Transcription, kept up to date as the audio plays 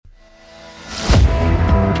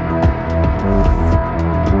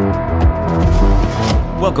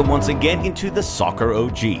welcome once again into the Soccer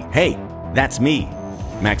OG. Hey, that's me,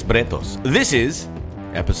 Max Bretos. This is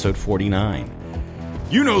episode 49.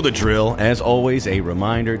 You know the drill. As always, a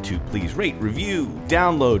reminder to please rate, review,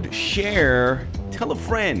 download, share, tell a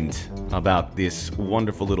friend about this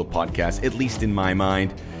wonderful little podcast, at least in my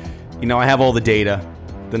mind. You know, I have all the data.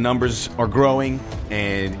 The numbers are growing,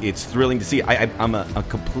 and it's thrilling to see. I'm a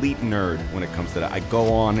complete nerd when it comes to that. I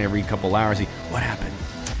go on every couple hours, see what happened.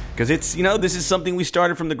 Because it's, you know, this is something we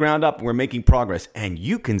started from the ground up. We're making progress, and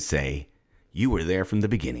you can say you were there from the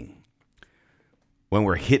beginning. When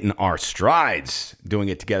we're hitting our strides doing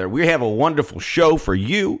it together, we have a wonderful show for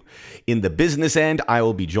you. In the business end, I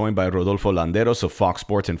will be joined by Rodolfo Landeros of Fox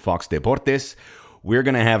Sports and Fox Deportes. We're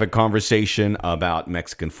going to have a conversation about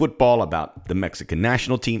Mexican football, about the Mexican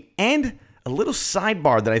national team, and a little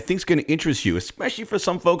sidebar that I think is going to interest you, especially for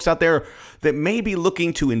some folks out there that may be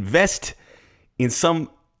looking to invest in some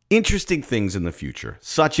interesting things in the future,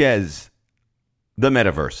 such as the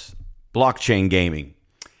Metaverse, blockchain gaming,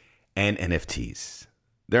 and NFTs.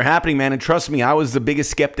 They're happening, man, and trust me, I was the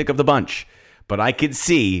biggest skeptic of the bunch, but I could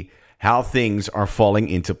see how things are falling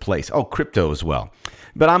into place. Oh, crypto as well.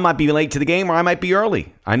 But I might be late to the game, or I might be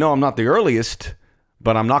early. I know I'm not the earliest,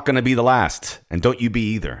 but I'm not going to be the last, and don't you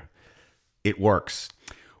be either. It works.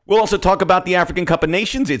 We'll also talk about the African Cup of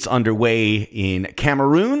Nations. It's underway in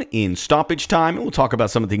Cameroon in stoppage time, and we'll talk about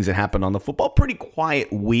some of the things that happened on the football. Pretty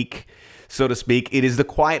quiet week, so to speak. It is the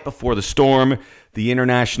quiet before the storm. The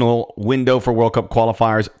international window for World Cup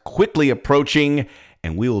qualifiers quickly approaching,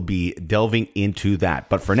 and we will be delving into that.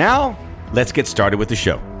 But for now, let's get started with the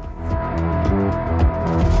show.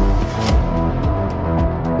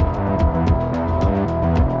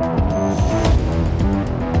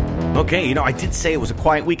 Okay, you know, I did say it was a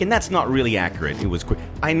quiet week, and that's not really accurate. It was quick.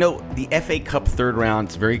 I know the FA Cup third round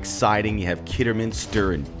is very exciting. You have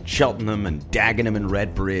Kidderminster and Cheltenham and Dagenham and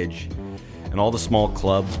Redbridge and all the small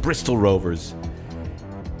clubs, Bristol Rovers.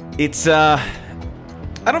 It's, I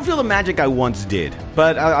don't feel the magic I once did,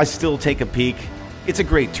 but I still take a peek. It's a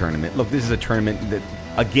great tournament. Look, this is a tournament that,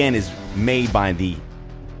 again, is made by the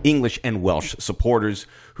English and Welsh supporters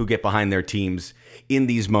who get behind their teams in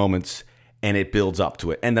these moments, and it builds up to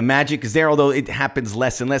it. And the magic is there, although it happens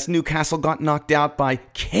less and less. Newcastle got knocked out by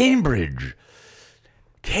Cambridge.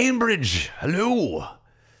 Cambridge, hello.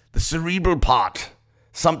 The cerebral part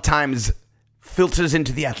sometimes filters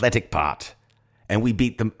into the athletic part. And we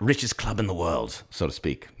beat the richest club in the world, so to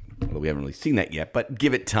speak. Although we haven't really seen that yet, but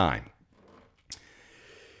give it time.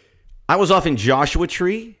 I was off in Joshua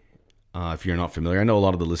Tree. If you're not familiar, I know a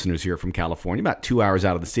lot of the listeners here are from California. About 2 hours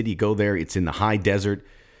out of the city. You go there. It's in the high desert.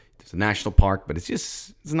 It's a national park, but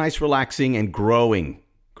it's nice, relaxing, and growing.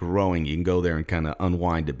 You can go there and kind of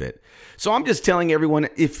unwind a bit. So I'm just telling everyone,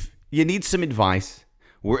 if you need some advice,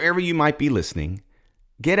 wherever you might be listening,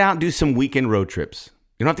 get out and do some weekend road trips.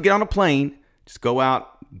 You don't have to get on a plane. Just go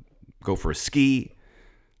out, go for a ski.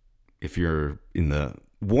 If you're in the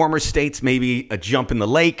warmer states, maybe a jump in the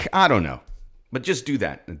lake. I don't know. But just do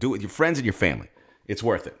that. And do it with your friends and your family. It's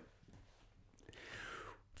worth it.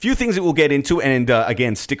 Few things that we'll get into, and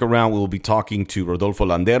again, stick around. We'll be talking to Rodolfo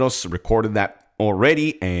Landeros. Recorded that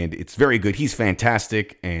already, and it's very good. He's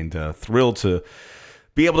fantastic, and thrilled to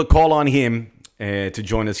be able to call on him to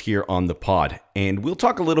join us here on the pod. And we'll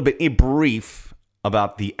talk a little bit in brief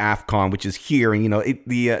about the AFCON, which is here. And, you know,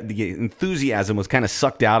 the enthusiasm was kind of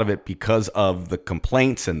sucked out of it because of the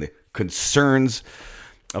complaints and the concerns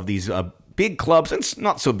of these big clubs and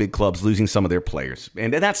not so big clubs losing some of their players.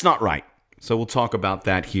 And that's not right. So we'll talk about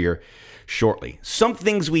that here shortly. Some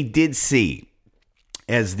things we did see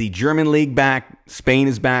as the German league back, Spain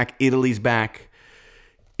is back, Italy's back.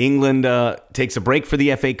 England takes a break for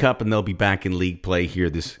the FA Cup, and they'll be back in league play here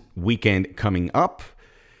this weekend coming up.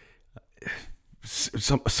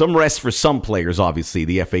 Some rest for some players, obviously.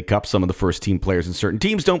 The FA Cup, some of the first-team players in certain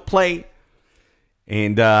teams don't play,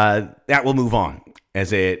 and that will move on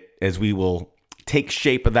as we will take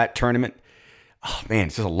shape of that tournament. Oh, man,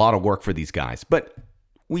 it's just a lot of work for these guys. But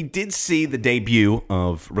we did see the debut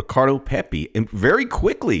of Ricardo Pepi, and very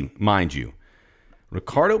quickly, mind you.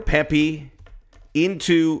 Ricardo Pepi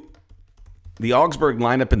into the Augsburg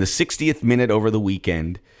lineup in the 60th minute over the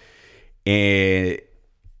weekend. And,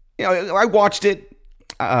 you know, I watched it.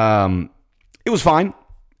 It was fine.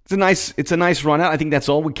 It's a nice run out. I think that's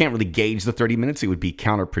all. We can't really gauge the 30 minutes. It would be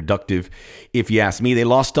counterproductive if you ask me. They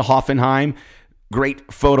lost to Hoffenheim.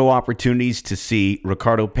 Great photo opportunities to see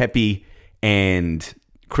Ricardo Pepi and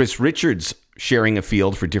Chris Richards sharing a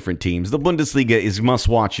field for different teams. The Bundesliga is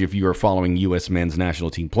must-watch if you are following U.S. men's national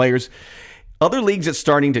team players. Other leagues are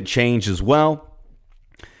starting to change as well.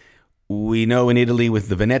 We know in Italy with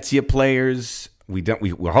the Venezia players, we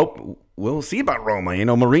hope we'll see about Roma.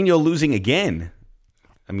 Mourinho losing again.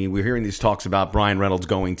 I mean, we're hearing these talks about Brian Reynolds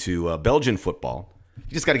going to Belgian football.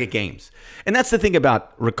 You just got to get games. And that's the thing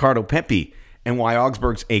about Ricardo Pepi and why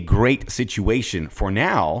Augsburg's a great situation for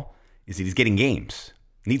now is that he's getting games.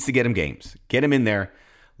 Needs to get him games. Get him in there.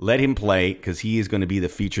 Let him play because he is going to be the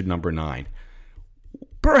featured number 9.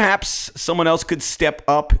 Perhaps someone else could step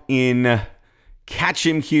up and catch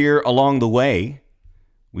him here along the way.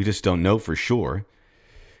 We just don't know for sure.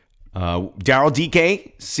 Daryl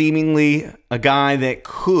Dike, seemingly a guy that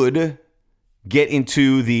could get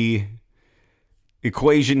into the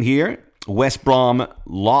equation here. West Brom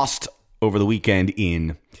lost over the weekend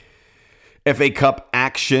in FA Cup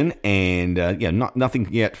action, and nothing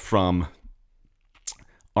yet from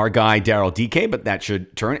our guy Daryl Dike, but that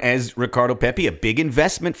should turn as Ricardo Pepi, a big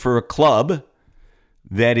investment for a club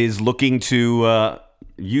that is looking to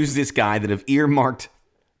use this guy that have earmarked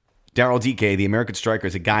Daryl Dike, the American striker,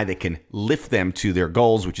 as a guy that can lift them to their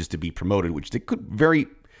goals, which is to be promoted, which they could very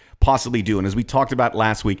possibly do. And as we talked about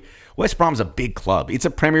last week, West Brom's a big club. It's a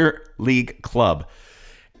Premier League club.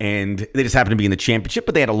 And they just happen to be in the championship,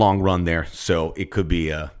 but they had a long run there. So it could be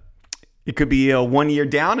a 1 year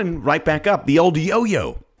down and right back up. The old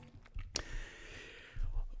yo-yo.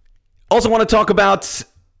 Also want to talk about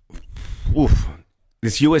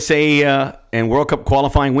this USA and World Cup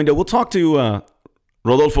qualifying window. We'll talk to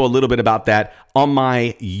Rodolfo a little bit about that. On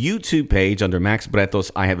my YouTube page under Max Bretos,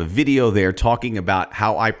 I have a video there talking about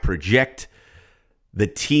how I project the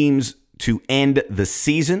teams to end the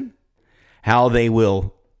season, how they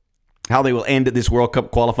will end this World Cup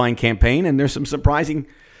qualifying campaign, and there's some surprising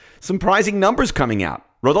numbers coming out.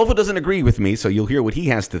 Rodolfo doesn't agree with me, so you'll hear what he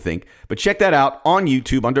has to think. But check that out on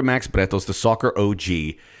YouTube under Max Bretos, the Soccer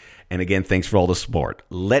OG. And again, thanks for all the support.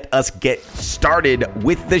 Let us get started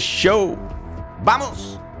with the show.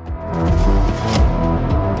 Vamos!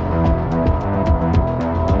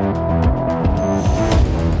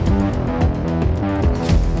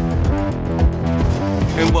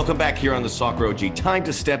 And welcome back here on the Soccer OG. Time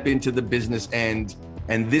to step into the business end.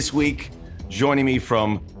 And this week, joining me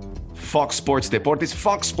from Fox Sports Deportes,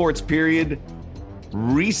 Fox Sports period,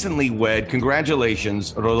 recently wed.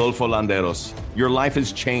 Congratulations, Rodolfo Landeros. Your life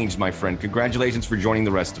has changed, my friend. Congratulations for joining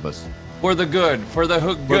the rest of us. For the good, for the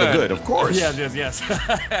hook good. For the good, of course. Yes.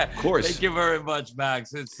 Of course. Thank you very much,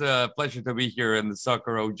 Max. It's a pleasure to be here in the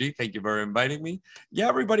Soccer OG. Thank you for inviting me. Yeah,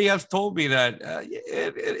 everybody has told me that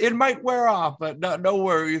it might wear off, but no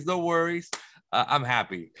worries. I'm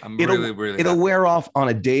happy. Really It'll happy. wear off on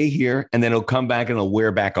a day here, and then it'll come back and it'll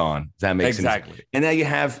wear back on. Does that make sense? Exactly. And now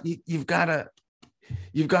you've got a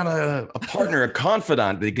partner, a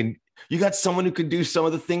confidant that you got someone who can do some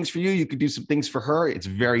of the things for you. You could do some things for her. It's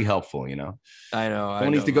very helpful, I know.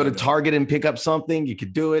 Don't need to go to Target and pick up something. You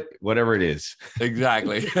could do it, whatever it is.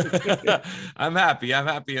 Exactly. I'm happy. I'm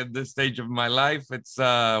happy at this stage of my life. It's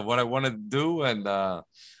what I wanted to do. And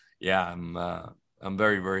I'm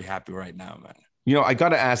very, very happy right now, man. I got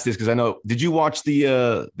to ask this because I know, did you watch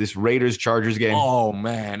this Raiders-Chargers game? Oh,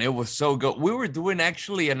 man, it was so good. We were doing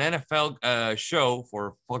actually an NFL show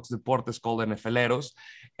for Fox Deportes called NFLeros,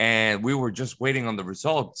 and we were just waiting on the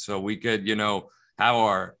results so we could, have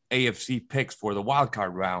our AFC picks for the wild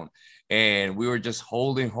card round. And we were just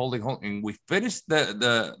holding. We finished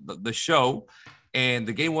the show, and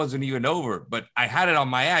the game wasn't even over. But I had it on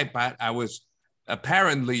my iPad. I was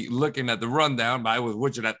apparently looking at the rundown, but I was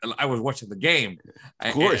watching the game.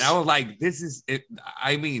 Of course. And I was like, this is it.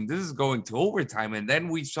 I mean, this is going to overtime. And then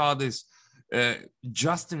we saw this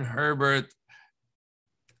Justin Herbert.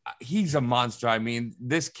 He's a monster. I mean,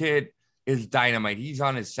 this kid is dynamite. He's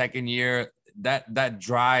on his second year. That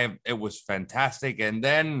drive, it was fantastic. And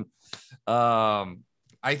then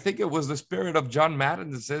I think it was the spirit of John Madden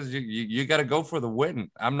that says you got to go for the win.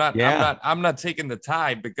 I'm not taking the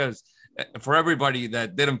tie, because for everybody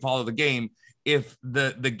that didn't follow the game, if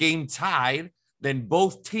the game tied, then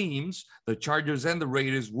both teams, the Chargers and the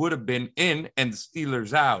Raiders, would have been in and the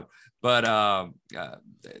Steelers out. But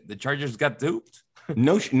the Chargers got duped.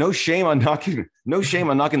 No shame on knocking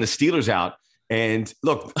the Steelers out. And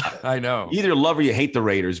look, I know you either love or you hate the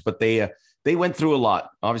Raiders, but they went through a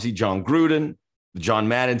lot. Obviously, John Gruden, the John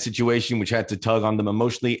Madden situation, which had to tug on them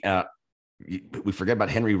emotionally. We forget about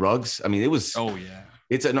Henry Ruggs. I mean, it was. Oh yeah.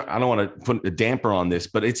 I don't want to put a damper on this,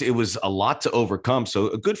 but it was a lot to overcome. So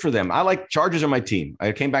good for them. I like Chargers are my team.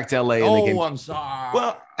 I came back to LA. And I'm sorry.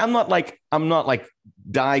 Well, I'm not like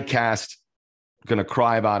die cast going to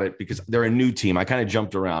cry about it because they're a new team. I kind of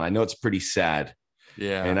jumped around. I know it's pretty sad.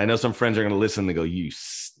 Yeah. And I know some friends are going to listen and go, you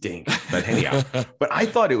stink. But anyhow, but I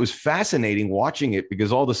thought it was fascinating watching it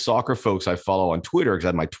because all the soccer folks I follow on Twitter, because I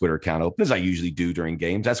had my Twitter account open, as I usually do during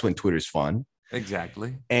games. That's when Twitter's fun.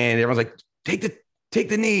 Exactly. And everyone's like, take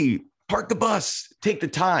the knee, park the bus, take the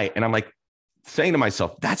tie. And I'm like saying to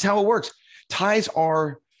myself, that's how it works. Ties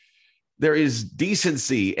there is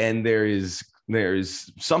decency and there is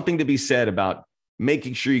something to be said about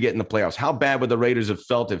making sure you get in the playoffs. How bad would the Raiders have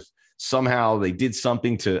felt if somehow they did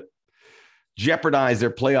something to jeopardize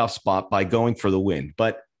their playoff spot by going for the win?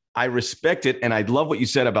 But I respect it. And I love what you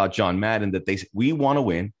said about John Madden, that we want to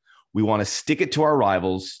win. We want to stick it to our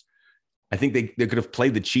rivals. I think they could have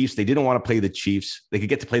played the Chiefs. They didn't want to play the Chiefs. They could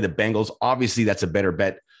get to play the Bengals. Obviously, that's a better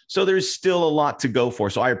bet. So there's still a lot to go for.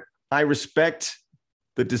 So I respect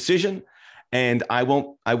the decision, and I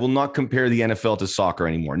will not compare the NFL to soccer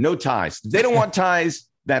anymore. No ties. They don't want ties.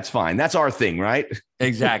 That's fine. That's our thing, right?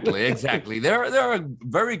 Exactly. There are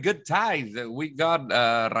very good ties. We got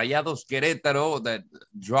Rayados Querétaro that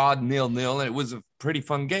draw 0-0. And it was a pretty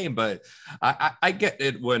fun game, but I get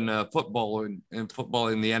it when football in the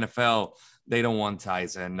NFL, they don't want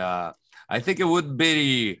ties. And I think it would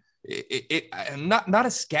be not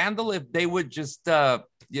a scandal if they would just,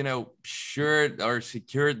 secure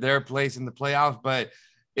their place in the playoffs, but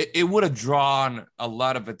it would have drawn a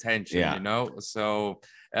lot of attention, So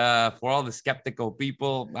for all the skeptical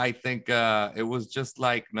people, I think it was just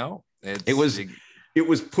like, no, it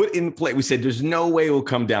was put in play. We said, there's no way it will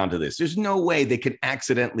come down to this. There's no way they could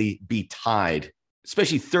accidentally be tied,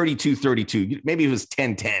 especially 32-32. Maybe it was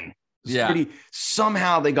 10-10. Yeah.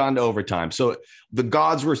 Somehow they got into overtime. So the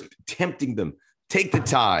gods were tempting them. Take the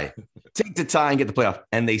tie and get the playoff.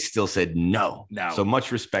 And they still said no. So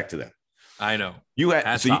much respect to them. I know.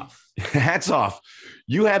 Hats off.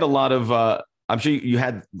 You had a lot of, I'm sure you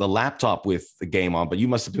had the laptop with the game on, but you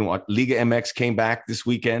must have been watching. Liga MX came back this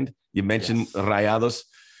weekend. You mentioned Rayados.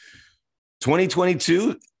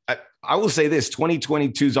 2022, I will say this,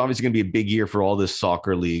 2022 is obviously going to be a big year for all the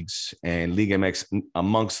soccer leagues, and Liga MX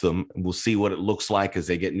amongst them. We'll see what it looks like as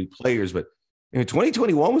they get new players. But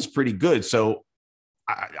 2021 was pretty good. So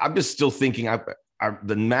I'm just still thinking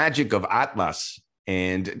the magic of Atlas.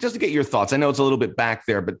 And just to get your thoughts, I know it's a little bit back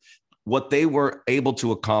there, but what they were able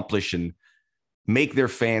to accomplish and make their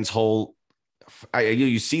fans whole.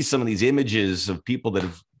 You see some of these images of people that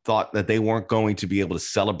have thought that they weren't going to be able to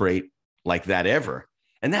celebrate like that ever.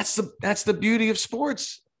 And that's the beauty of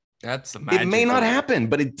sports. That's the magic. It may not happen,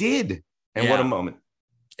 but it did. And what a moment.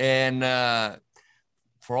 And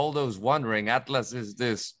for all those wondering, Atlas is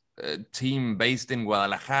this team based in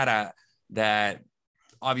Guadalajara that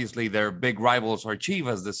obviously their big rivals are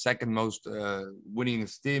Chivas, the second most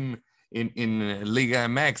winningest team in Liga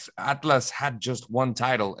MX. Atlas had just one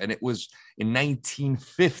title, and it was in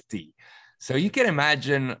 1950. So you can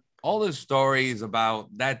imagine all the stories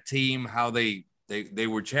about that team, how they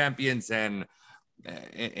were champions, and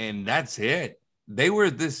that's it. They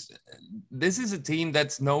were this is a team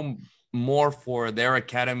that's known more for their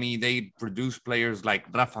academy. They produce players like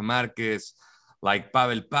Rafa Marquez, like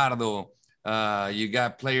Pavel Pardo. You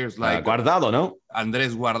got players like Guardado, no?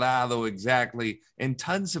 Andres Guardado, exactly. And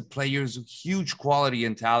tons of players of huge quality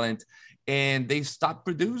and talent. And they stopped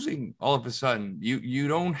producing all of a sudden. You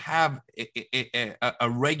don't have a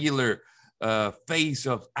regular face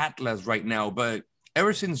of Atlas right now. But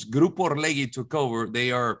ever since Grupo Orlegui took over,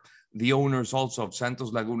 they are the owners also of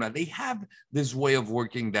Santos Laguna. They have this way of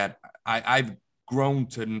working that I've grown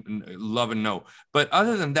to love and know. But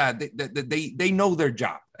other than that, they know their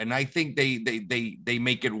job, and I think they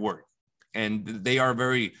make it work. And they are a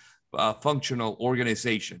very functional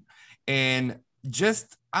organization. And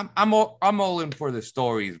just I'm all in for the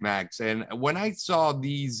stories, Max. And when I saw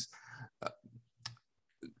these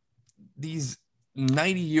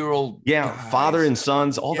 90-year-old guys, father and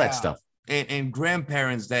sons, all that stuff, and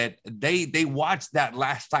grandparents that they watched that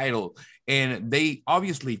last title, and they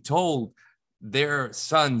obviously told their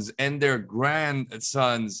sons and their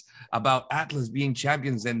grandsons about Atlas being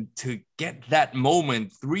champions, and to get that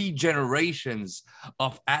moment, 3 generations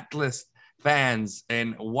of Atlas fans,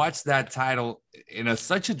 and watch that title in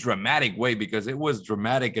such a dramatic way, because it was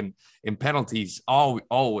dramatic and in penalties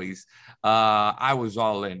always. I was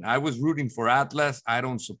all in. I was rooting for Atlas. I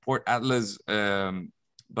don't support Atlas,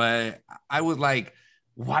 but I was like,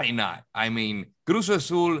 why not? I mean, Cruz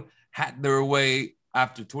Azul had their way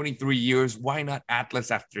after 23 years. Why not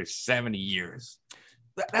Atlas after 70 years?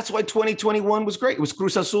 That's why 2021 was great. It was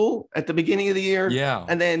Cruz Azul at the beginning of the year. Yeah.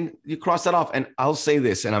 And then you cross that off. And I'll say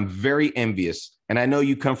this, and I'm very envious. And I know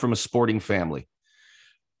you come from a sporting family.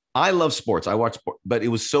 I love sports. I watch sport, but it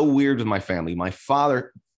was so weird with my family. My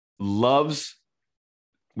father loves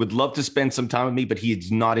would love to spend some time with me, but he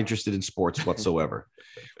is not interested in sports whatsoever.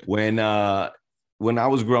 When I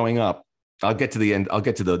was growing up, I'll get to the end. I'll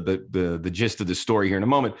get to the gist of the story here in a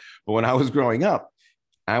moment. But when I was growing up,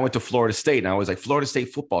 I went to Florida State, and I was like, Florida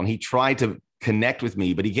State football. And he tried to connect with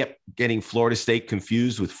me, but he kept getting Florida State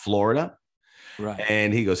confused with Florida. Right.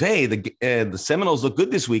 And he goes, hey, the Seminoles look good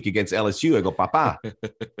this week against LSU. I go, Papa. So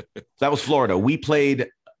that was Florida. We played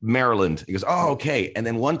Maryland. He goes, oh, okay. And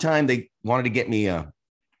then one time they wanted to get me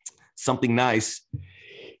something nice.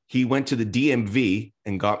 He went to the DMV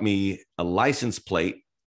and got me a license plate,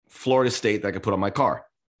 Florida State, that I could put on my car.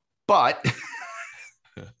 But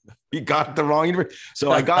he got the wrong university.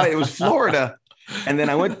 So I got it. It was Florida. And then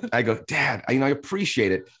I go, Dad, I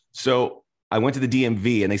appreciate it. So I went to the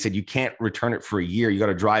DMV and they said, you can't return it for a year. You got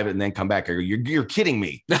to drive it and then come back. I go, you're kidding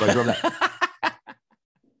me. So I drove that.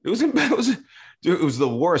 It was the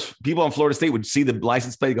worst. People on Florida State would see the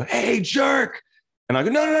license plate and go, hey, jerk. And I go,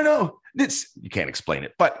 no. You can't explain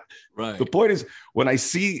it. But The point is, when I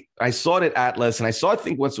saw it at Atlas, and I saw, I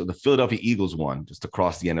think, once the Philadelphia Eagles won, just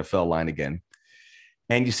across the NFL line again.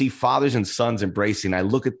 And you see fathers and sons embracing. I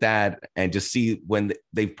look at that and just see when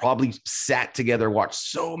they've probably sat together, watched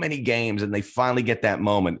so many games, and they finally get that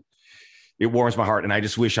moment. It warms my heart. And I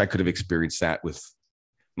just wish I could have experienced that with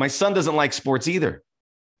my son. Doesn't like sports either.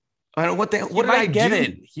 I don't know what did I get do?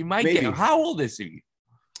 it. He might get it. How old is he?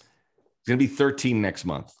 He's going to be 13 next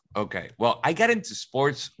month. Okay. Well, I got into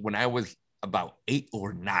sports when I was about 8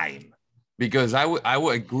 or 9 because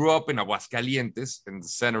I grew up in Aguascalientes in the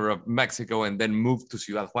center of Mexico and then moved to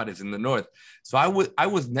Ciudad Juárez in the north. So I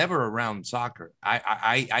was never around soccer.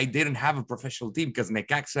 I didn't have a professional team because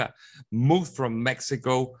Necaxa moved from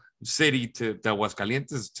Mexico City to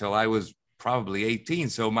Aguascalientes till I was probably 18.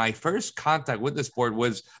 So my first contact with the sport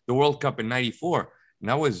was the World Cup in '94. And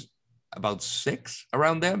I was about 6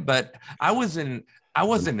 around then, but I wasn't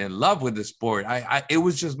in love with the sport. It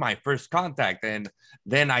was just my first contact. And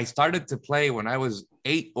then I started to play when I was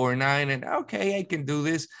 8 or 9 and okay, I can do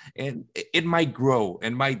this. And it might grow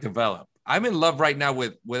and might develop. I'm in love right now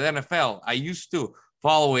with NFL. I used to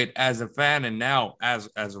follow it as a fan. And now as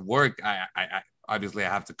a work, I obviously I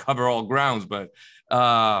have to cover all grounds, but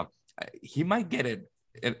he might get it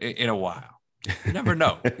in a while. You never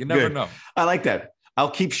know. You never know. I like that. I'll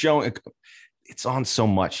keep showing. It's on so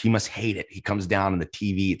much. He must hate it. He comes down on the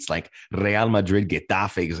TV. It's like Real Madrid,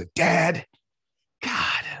 Getafe. He's like, Dad,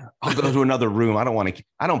 God, I'll go to another room. I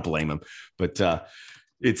don't blame him. But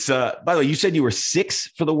it's, by the way, you said you were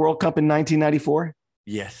 6 for the World Cup in 1994?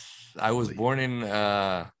 Yes. I was born in,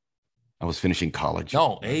 I was finishing college.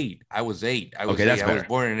 No, 8. I was 8. I was okay, that's 8. better. I was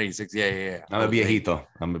born in 86. Yeah. I'm a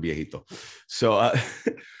viejito. So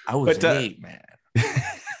I was 8, man.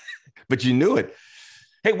 But you knew it.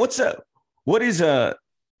 Hey, what is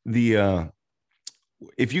the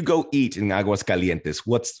if you go eat in Aguascalientes,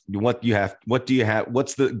 what do you have?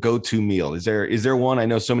 What's the go-to meal? Is there one? I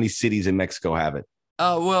know so many cities in Mexico have it.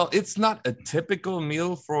 Well, it's not a typical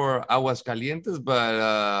meal for Aguascalientes,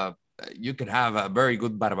 but you can have a very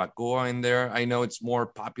good barbacoa in there. I know it's more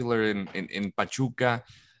popular in Pachuca.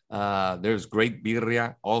 There's great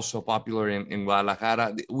birria, also popular in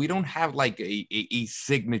Guadalajara. We don't have like a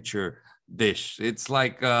signature dish. It's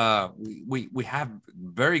like we have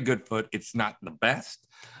very good food. It's not the best,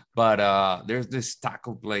 but there's this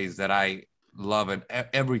taco place that I love, and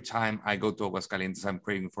every time I go to Aguascalientes, I'm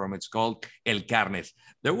craving for them. It's called El Carnes.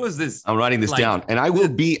 There was this. I'm writing this down, and I will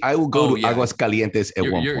go to Aguascalientes at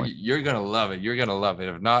one point. You're gonna love it. You're gonna love it.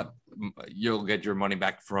 If not, you'll get your money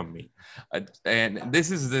back from me. And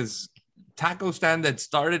this is this taco stand that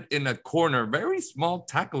started in a corner, very small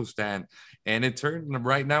taco stand, and it turned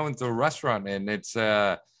right now into a restaurant. And it's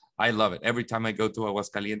I love it. Every time I go to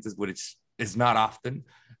Aguascalientes, but it's not often.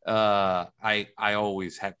 I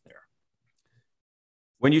always head there.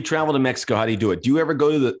 When you travel to Mexico, how do you do it? Do you ever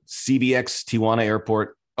go to the CBX Tijuana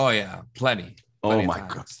airport? Oh yeah, plenty Oh my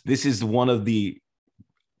God. This is one of the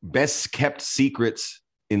best kept secrets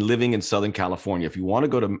in living in Southern California. If you want to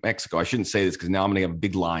go to Mexico, I shouldn't say this because now I'm going to have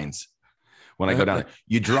big lines when I go down there.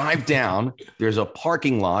 You drive down, there's a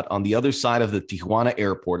parking lot on the other side of the Tijuana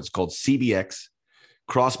airport. It's called CBX,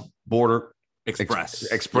 Cross Border Express.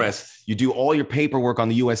 Yes. You do all your paperwork on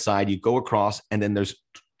the US side, you go across, and then there's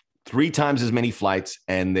 3 times as many flights,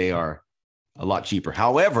 and they are a lot cheaper.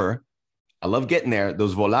 However, I love getting there.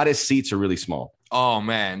 Those Volaris seats are really small. Oh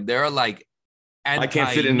man, they're like I can't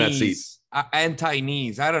fit in that seat.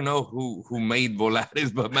 Anti-knees. I don't know who made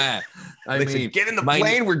Volaris, but man, I mean, get in the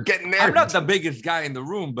plane. We're getting there. I'm not the biggest guy in the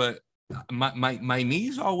room, but my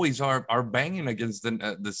knees always are banging against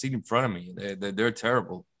the seat in front of me. They're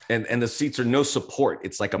terrible. And the seats are no support.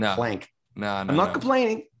 It's like a plank. No, I'm no, not no.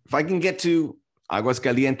 complaining. If I can get to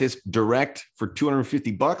Aguascalientes direct for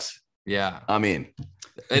 $250, Yeah. I'm in.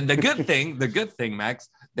 And the good thing, Max,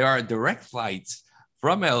 there are direct flights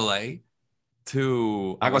from LA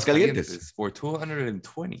to Aguascalientes. Aguascalientes for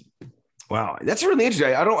 220. Wow, that's really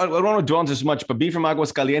interesting. I don't want to dwell on this much, but being from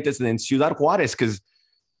Aguascalientes and then Ciudad Juarez, because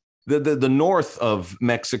the north of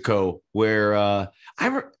Mexico, where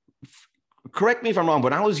correct me if I'm wrong,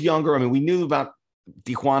 when I was younger, I mean, we knew about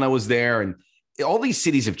Tijuana was there, and all these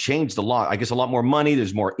cities have changed a lot. I guess a lot more money.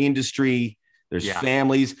 There's more industry. There's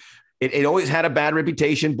families. It always had a bad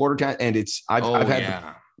reputation, border town, and I've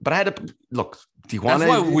had, but I had to look. Tijuana. That's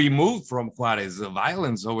why we moved from Juarez. The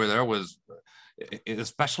violence over there was,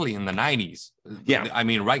 especially in the 90s. Yeah, I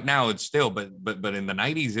mean, right now it's still, but in the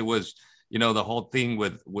 90s it was, the whole thing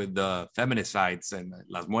with the feminicides and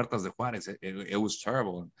Las Muertas de Juarez. It was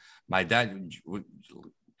terrible. And my dad,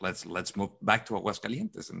 let's move back to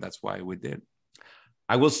Aguascalientes, and that's why we did.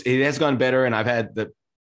 It has gone better, and I've had the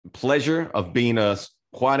pleasure of being a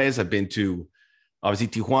Juarez. I've been to obviously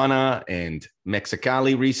Tijuana and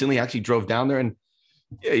Mexicali recently. I actually drove down there, and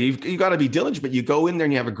yeah, you got to be diligent, but you go in there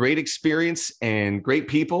and you have a great experience and great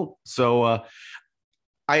people. So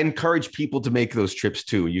I encourage people to make those trips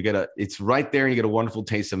too. It's right there, and you get a wonderful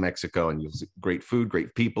taste of Mexico, and you'll see great food,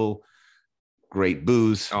 great people, great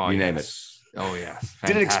booze, name it. Oh yeah,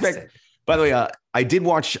 didn't expect. By the way, I did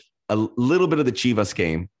watch a little bit of the Chivas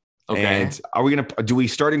game. Okay. And do we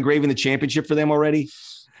start engraving the championship for them already?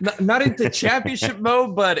 Not into championship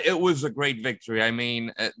mode, but it was a great victory. I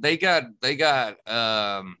mean, they got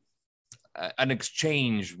an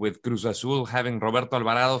exchange with Cruz Azul, having Roberto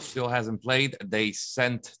Alvarado still hasn't played. They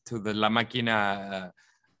sent to the La Máquina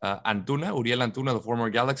Uriel Antuna, the former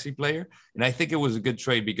Galaxy player. And I think it was a good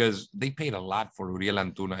trade because they paid a lot for Uriel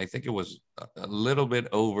Antuna. I think it was a little bit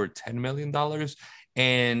over $10 million.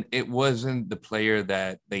 And it wasn't the player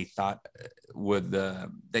that they thought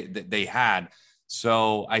they had.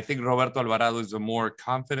 So I think Roberto Alvarado is a more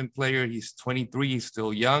confident player. He's 23. He's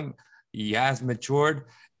still young. He has matured.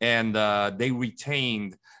 And they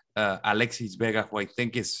retained Alexis Vega, who I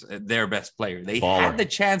think is their best player. They had the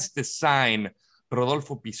chance to sign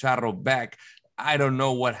Rodolfo Pizarro back. I don't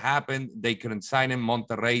know what happened. They couldn't sign him.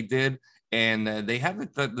 Monterrey did. And they had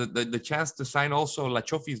the chance to sign also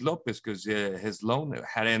Lachofis Lopez because his loan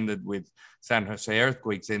had ended with San Jose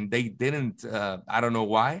Earthquakes, and they didn't. I don't know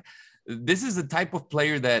why. This is the type of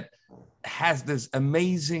player that has this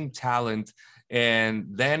amazing talent, and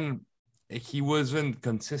then he wasn't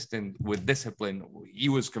consistent with discipline. He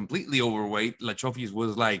was completely overweight. Lachofis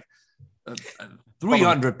was like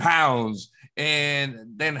 300 pounds.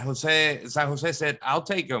 And then San Jose said, I'll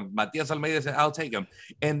take him. Matias Almeida said, I'll take him.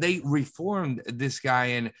 And they reformed this guy,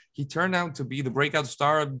 and he turned out to be the breakout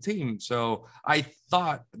star of the team. So I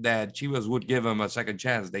thought that Chivas would give him a second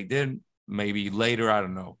chance. They didn't. Maybe later, I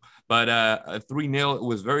don't know. But 3-0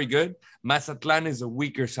 was very good. Mazatlan is a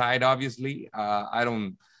weaker side, obviously. I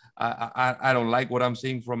don't like what I'm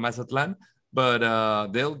seeing from Mazatlan,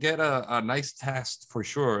 but they'll get a nice test for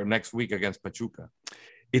sure next week against Pachuca.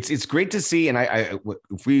 It's great to see, and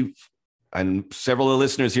and several of the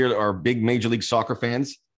listeners here are big Major League Soccer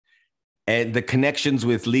fans, and the connections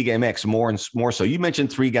with Liga MX more and more so. You mentioned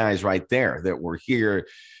three guys right there that were here,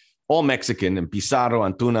 all Mexican, and Pizarro,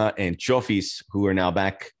 Antuna, and Chofis, who are now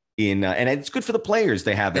back in, and it's good for the players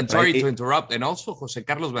they have. And sorry to interrupt, and also Jose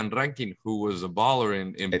Carlos Van Rankin, who was a baller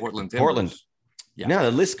in Portland Timbers. Portland. Yeah, no,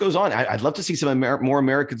 the list goes on. I'd love to see some more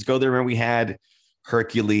Americans go there. Remember, we had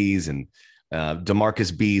Hercules and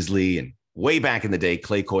DeMarcus Beasley, and way back in the day,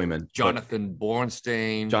 Clay Koyman, Jonathan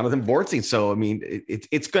Bornstein. So, I mean,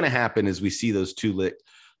 it's going to happen as we see those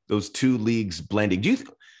two leagues blending.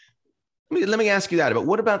 Let me ask you that. But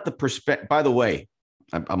what about the perspective? By the way,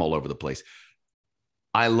 I'm all over the place.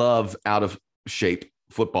 I love out of shape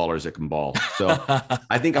footballers that can ball. So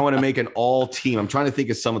I think I want to make an all team. I'm trying to think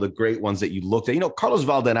of some of the great ones that you looked at. Carlos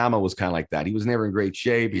Valderrama was kind of like that. He was never in great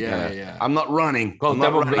shape. I'm not running.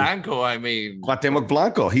 Cuauhtemoc Blanco, Cuauhtemoc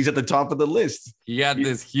Blanco. He's at the top of the list. He had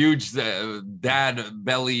this huge dad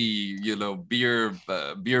belly, beer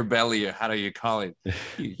belly. How do you call it?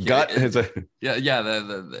 Javier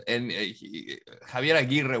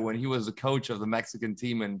Aguirre, when he was the coach of the Mexican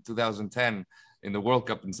team in 2010 in the World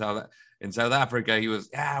Cup in South Africa, he was,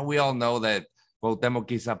 we all know that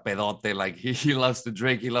Cuauhtemoc is a pedote. Like he loves to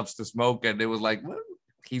drink, he loves to smoke. And it was like, well,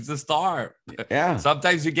 he's a star. Yeah.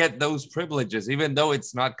 Sometimes you get those privileges, even though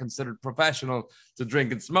it's not considered professional to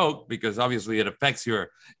drink and smoke, because obviously it affects your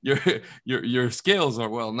skills, or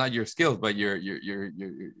well, not your skills, but your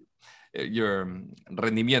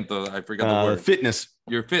rendimiento. I forgot the word. Fitness.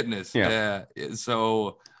 Your fitness. Yeah.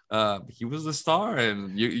 So he was the star,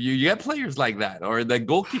 and you get players like that, or the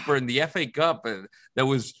goalkeeper in the FA Cup that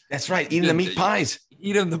was that's right, eating the meat pies,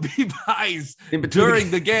 during the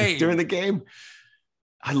game. During the game,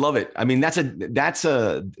 I love it. I mean, that's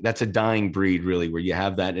a dying breed, really, where you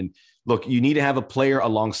have that. And look, you need to have a player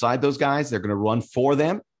alongside those guys. They're going to run for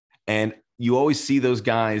them, and you always see those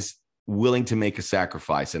guys willing to make a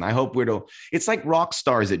sacrifice. And I hope it's like rock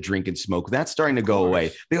stars that drink and smoke. That's starting to go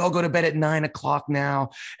away. They all go to bed at 9:00 now,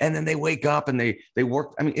 and then they wake up and they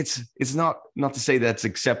work. I mean, it's not to say that's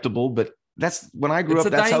acceptable, but that's when I grew up,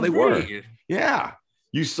 that's how they were. Yeah.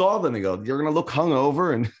 You saw them, they go, you're going to look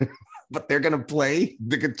hungover, and but they're going to play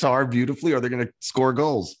the guitar beautifully, or they're going to score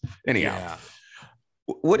goals. Anyhow,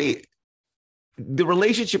 the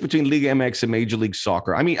relationship between Liga MX and Major League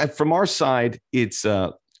Soccer? I mean, from our side, it's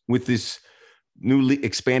with this new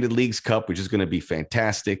expanded Leagues Cup, which is going to be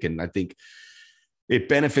fantastic. And I think it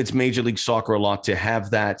benefits Major League Soccer a lot to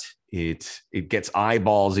have that. It gets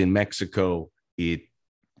eyeballs in Mexico. It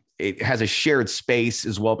has a shared space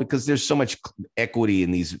as well, because there's so much equity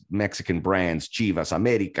in these Mexican brands, Chivas,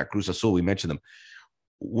 America, Cruz Azul, we mentioned them.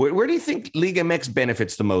 Where do you think Liga MX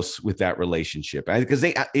benefits the most with that relationship? Because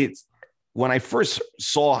when I first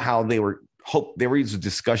saw how there was a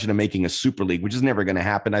discussion of making a super league, which is never going to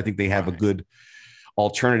happen. I think they have a good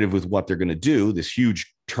alternative with what they're going to do, this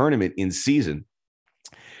huge tournament in season.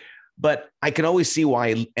 But I can always see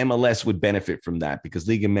why MLS would benefit from that, because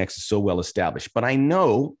Liga MX is so well established. But I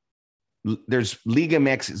know there's Liga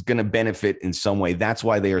MX is going to benefit in some way. That's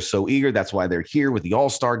why they are so eager. That's why they're here with the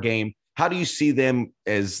All-Star game. How do you see them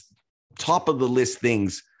as top of the list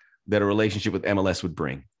things that a relationship with MLS would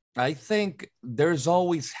bring? I think there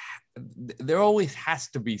always has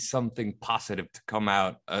to be something positive to come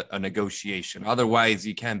out a negotiation. Otherwise,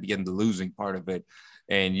 you can't be in the losing part of it,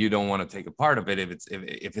 and you don't want to take a part of it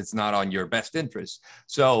if it's not on your best interest.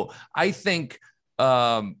 So I think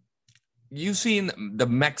you've seen the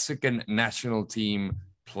Mexican national team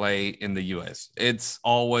play in the U.S. It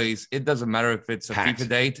doesn't matter if it's a FIFA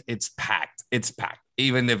date, it's packed.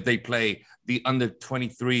 Even if they play the under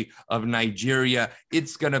 23 of Nigeria,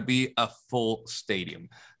 it's going to be a full stadium.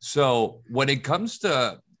 So when it comes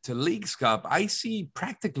to Leagues Cup, I see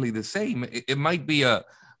practically the same. It might be a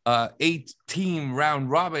 8-team round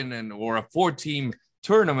robin or a 4-team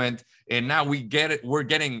tournament. And now we're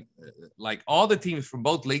getting like all the teams from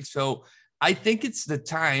both leagues. So I think it's the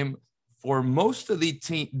time for most of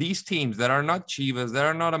these teams that are not Chivas, that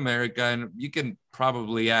are not America, and you can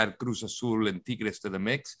probably add Cruz Azul and Tigres to the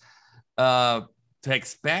mix, to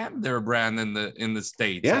expand their brand in the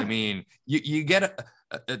States. Yeah. I mean, you get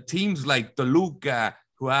teams like Toluca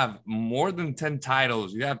who have more than 10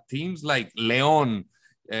 titles. You have teams like León,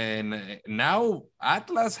 and now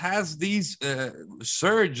Atlas has these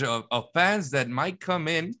surge of fans that might come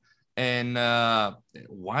in. And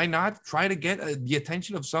why not try to get the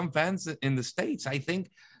attention of some fans in the States? I think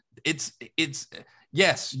it's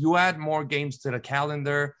yes, you add more games to the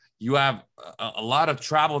calendar. You have a lot of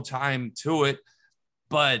travel time to it,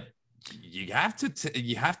 but you have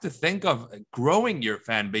to think of growing your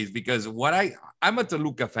fan base, because I'm a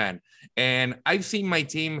Toluca fan, and I've seen my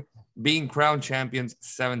team being crowned champions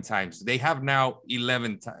 7 times. They have now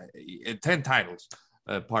 10 titles.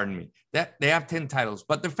 Pardon me, that they have 10 titles,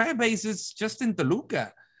 but the fan base is just in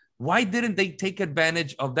Toluca. Why didn't they take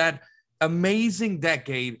advantage of that amazing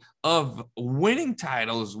decade of winning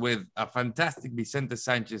titles with a fantastic Vicente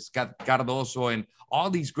Sanchez, Cardoso, and all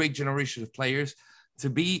these great generation of players to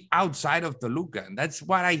be outside of Toluca? And that's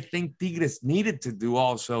what I think Tigres needed to do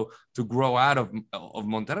also to grow out of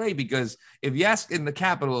Monterrey, because if you ask in the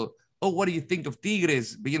capital, oh, what do you think of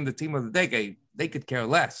Tigres being the team of the decade? They could care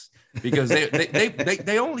less, because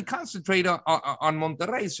they only concentrate on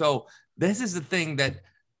Monterrey. So this is the thing that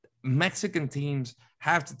Mexican teams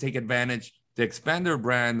have to take advantage to expand their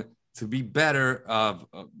brand, to be better of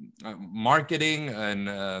marketing,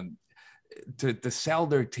 and to sell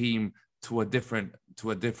their team to a different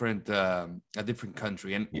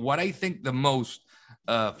country. And what I think the most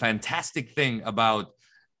fantastic thing about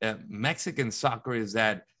Mexican soccer is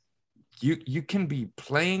that you can be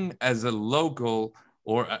playing as a local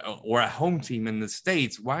or a home team in the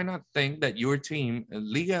States. Why not think that your team, a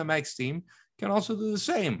Liga MX team, can also do the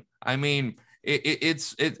same? I mean,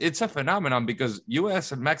 it's a phenomenon, because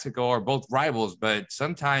U.S. and Mexico are both rivals, but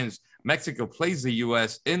sometimes Mexico plays the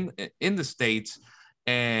U.S. in the States,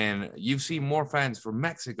 and you see more fans from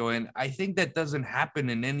Mexico. And I think that doesn't happen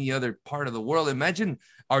in any other part of the world. Imagine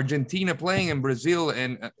Argentina playing in Brazil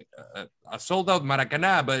and a sold-out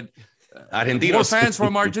Maracanã, but more fans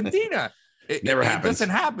from Argentina. Never happens. It doesn't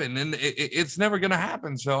happen, and it's never going to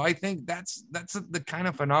happen. So I think that's the kind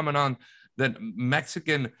of phenomenon that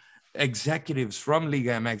Mexican executives from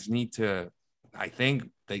Liga MX need to, I think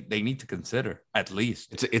they need to consider at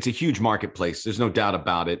least. It's a huge marketplace. There's no doubt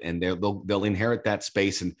about it. And they'll inherit that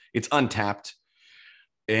space, and it's untapped.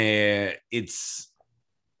 It's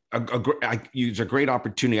a great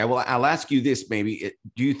opportunity. I'll ask you this, maybe.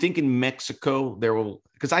 Do you think in Mexico there will,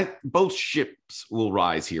 because both ships will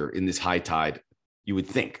rise here in this high tide, you would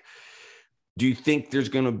think. Do you think there's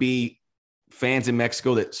going to be fans in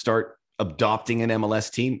Mexico that start adopting an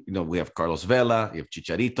MLS team? You know, we have Carlos Vela, you have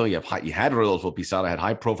Chicharito, you had Rodolfo Pizarro, had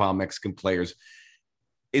high profile Mexican players.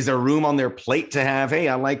 Is there room on their plate to have, hey,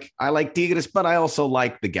 I like Tigres, but I also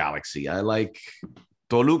like the Galaxy. I like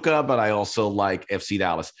Toluca, but I also like FC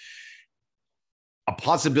Dallas. A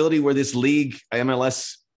possibility where this league,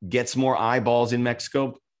 MLS, gets more eyeballs in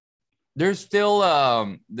Mexico? There's still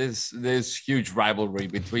this huge rivalry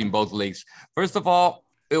between both leagues. First of all,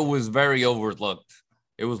 it was very overlooked.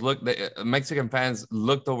 It was Mexican fans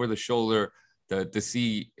looked over the shoulder to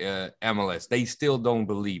see MLS. They still don't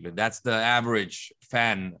believe it. That's the average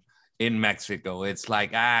fan in Mexico. It's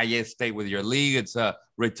like, yes, stay with your league. It's a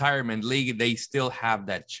retirement league. They still have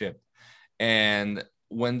that chip. And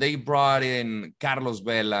when they brought in Carlos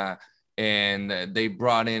Vela and they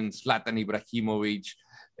brought in Zlatan Ibrahimovic,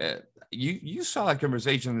 you saw that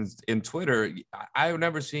conversations in Twitter. I've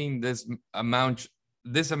never seen this amount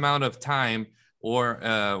of time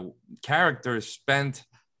or characters spent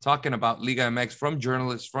talking about Liga MX from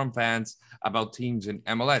journalists, from fans, about teams in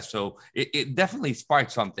MLS. So it definitely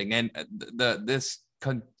sparked something. And this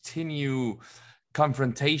continue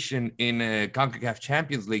confrontation in CONCACAF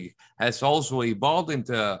Champions League has also evolved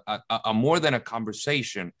into a more than a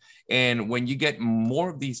conversation. And when you get more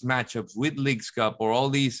of these matchups with Leagues Cup or all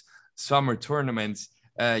these summer tournaments,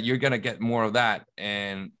 you're going to get more of that.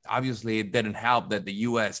 And obviously it didn't help that the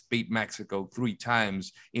U.S. beat Mexico 3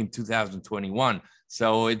 times in 2021.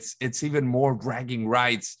 So it's even more bragging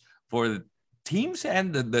rights for the teams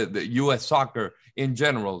and the U.S. soccer in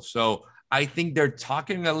general. So I think they're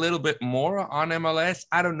talking a little bit more on MLS.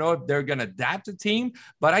 I don't know if they're going to adapt a team,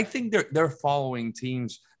 but I think they're following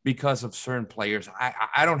teams because of certain players.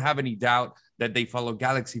 I don't have any doubt that they follow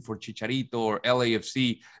Galaxy for Chicharito or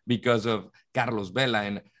LAFC because of Carlos Vela.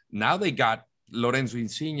 And now they got Lorenzo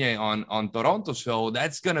Insigne on Toronto. So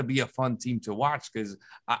that's going to be a fun team to watch, because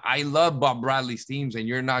I love Bob Bradley's teams, and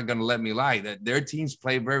you're not going to let me lie that their teams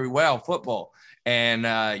play very well football. And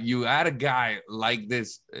you add a guy like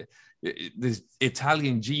this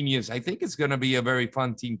Italian genius, I think it's going to be a very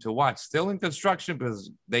fun team to watch. Still in construction because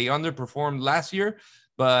they underperformed last year,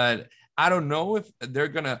 but I don't know if they're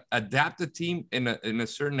going to adapt the team in a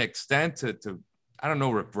certain extent to I don't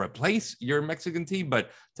know, replace your Mexican team,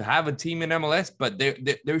 but to have a team in MLS. But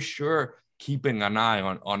they're sure keeping an eye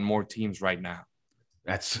on more teams right now.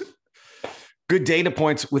 That's good data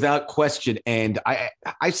points without question. And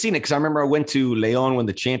I've seen it because I remember I went to Leon when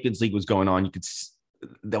the Champions League was going on. You could,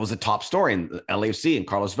 that was a top story in LAFC and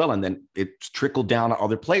Carlos Vela, and then it trickled down to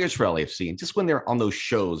other players for LAFC. And just when they're on those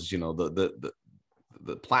shows, you know,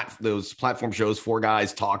 those platform shows, 4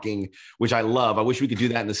 guys talking, which I love. I wish we could do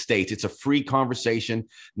that in the States. It's a free conversation.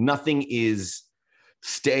 Nothing is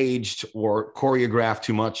staged or choreographed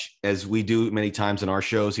too much as we do many times in our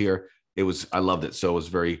shows here. I loved it. So it was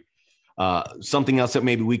very something else that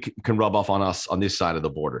maybe we can rub off on us on this side of the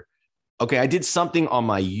border. Okay, I did something on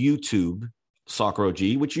my YouTube, Soccer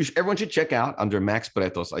OG, which everyone should check out under Max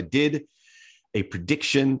Bretos. I did a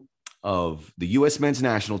prediction of the U.S. men's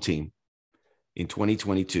national team in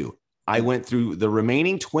 2022. I went through the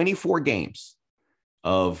remaining 24 games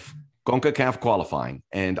of CONCACAF qualifying,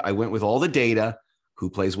 and I went with all the data, who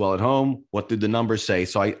plays well at home, what did the numbers say.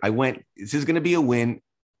 So I went, this is going to be a win,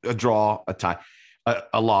 a draw, a tie,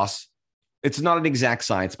 a loss. It's not an exact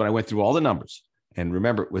science, but I went through all the numbers. And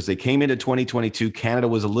remember, as they came into 2022, Canada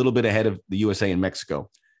was a little bit ahead of the USA and Mexico.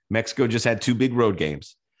 Mexico just had 2 big road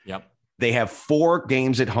games. Yep. They have 4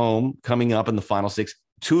 games at home coming up in the final 6,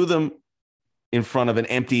 2 of them in front of an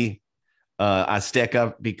empty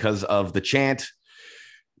Azteca because of the chant,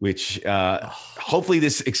 which hopefully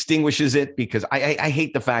this extinguishes it, because I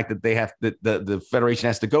hate the fact that they have the federation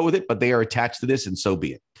has to go with it, but they are attached to this, and so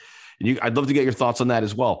be it. And I'd love to get your thoughts on that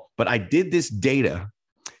as well. But I did this data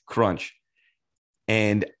crunch,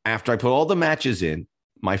 and after I put all the matches in,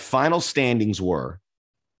 my final standings were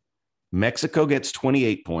Mexico gets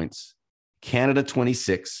 28 points, Canada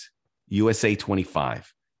 26, USA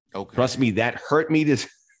 25. Okay. Trust me, that hurt me.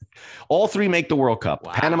 All 3 make the World Cup.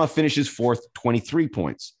 Wow. Panama finishes 4th, 23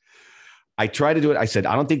 points. I try to do it. I said,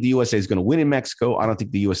 I don't think the USA is going to win in Mexico. I don't think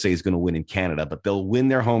the USA is going to win in Canada, but they'll win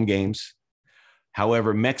their home games.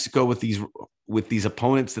 However, Mexico with these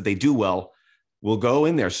opponents that they do well will go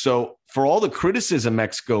in there. So for all the criticism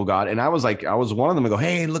Mexico got, and I was one of them. I go,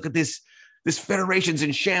 hey, look at this. This federation's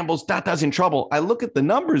in shambles. Tata's in trouble. I look at the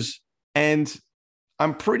numbers, and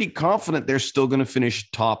I'm pretty confident they're still going to finish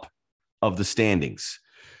top of the standings.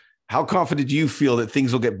 How confident do you feel that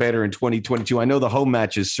things will get better in 2022? I know the home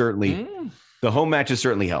matches certainly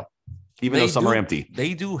help, even though some are empty.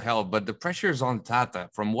 They do help, but the pressure is on Tata.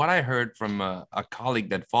 From what I heard from a colleague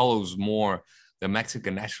that follows more the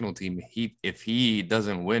Mexican national team, if he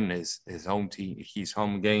doesn't win his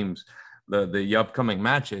home games, the upcoming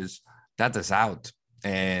matches, Tata's out.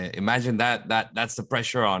 And imagine that's the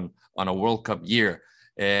pressure on a World Cup year.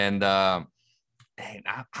 And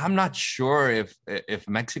I'm not sure if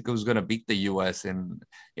Mexico is going to beat the U.S. in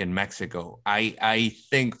Mexico. I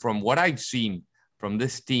think from what I've seen from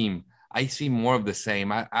this team, I see more of the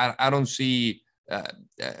same. I don't see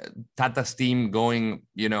Tata's team going,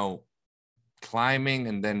 climbing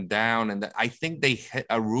and then down. And I think they hit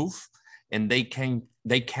a roof and they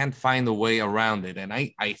can't find a way around it. And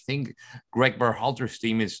I think Greg Berhalter's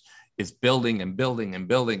team is building and building and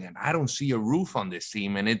building, and I don't see a roof on this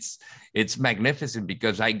team. And it's magnificent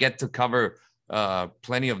because I get to cover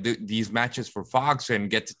plenty of these matches for Fox and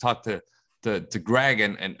get to talk to Greg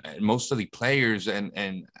and most of the players,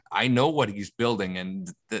 and I know what he's building,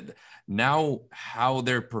 and now how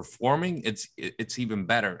they're performing, it's even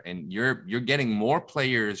better. And you're getting more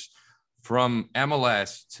players from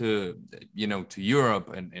MLS to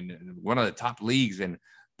Europe and one of the top leagues, and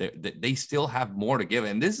they still have more to give.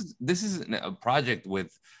 And this isn't a project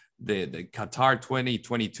with the Qatar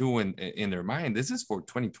 2022 in their mind. This is for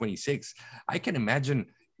 2026. I can imagine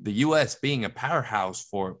the U.S. being a powerhouse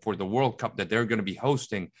for the World Cup that they're going to be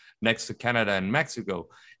hosting next to Canada and Mexico.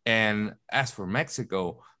 And as for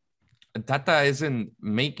Mexico, Tata isn't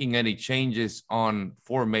making any changes on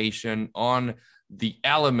formation, on the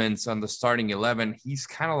elements on the starting 11. He's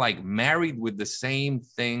kind of like married with the same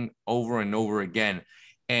thing over and over again.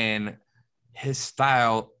 And his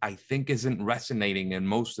style, I think, isn't resonating in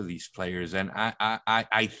most of these players. And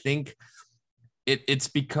I think it's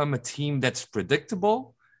become a team that's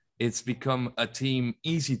predictable. It's become a team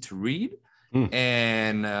easy to read.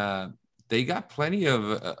 And they got plenty of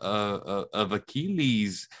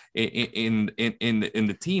Achilles in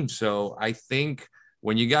the team. So I think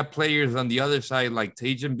when you got players on the other side like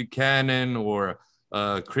Tajan Buchanan or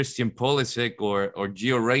Christian Pulisic or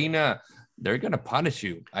Gio Reyna, they're going to punish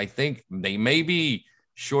you. I think they may be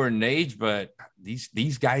short in age, but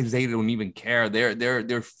these guys, they don't even care.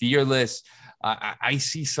 They're fearless. I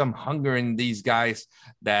see some hunger in these guys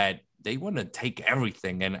that they want to take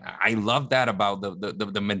everything. And I love that about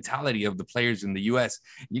the mentality of the players in the U.S.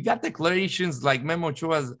 You got declarations like Memo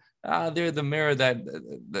Ochoa's, they're the mirror that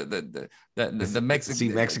the Mexican. See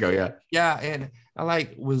Mexico, yeah. Yeah, and I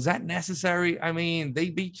like, was that necessary? I mean, they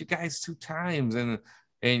beat you guys 2 times, and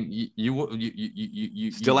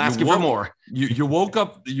you still asking for more. You woke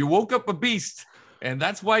up a beast, and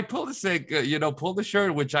that's why Pulisic, pulled the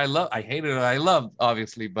shirt, which I love. I hated it. I loved,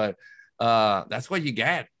 obviously, but that's what you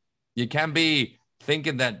get. You can't be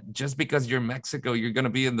thinking that just because you're Mexico, you're going to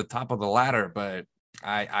be in the top of the ladder. But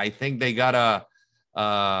I think they got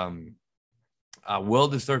a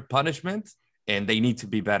well-deserved punishment, and they need to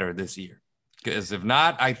be better this year. Because if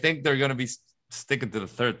not, I think they're going to be sticking to the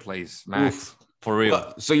 3rd place, Max. Oof. For real.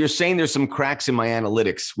 Well, so you're saying there's some cracks in my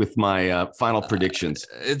analytics with my final predictions.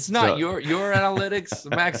 It's not your analytics,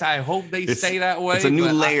 Max. I hope they stay that way. It's a new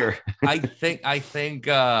layer. I think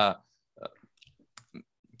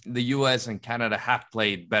the U.S. and Canada have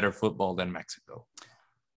played better football than Mexico.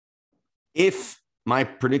 If my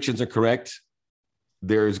predictions are correct,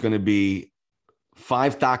 there's going to be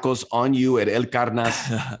 5 tacos on you at El Carnas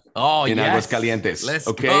in Aguascalientes.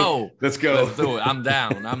 Let's go. Let's go. Let's do it. I'm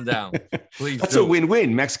down. Please. That's a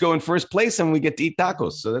win-win. Mexico in first place, and we get to eat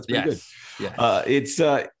tacos. So that's pretty good.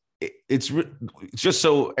 Yes. It's just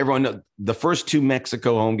so everyone knows, the first 2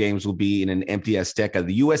 Mexico home games will be in an empty Azteca.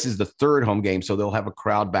 The U.S. is the 3rd home game, so they'll have a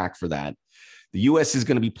crowd back for that. The U.S. is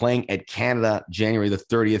going to be playing at Canada January the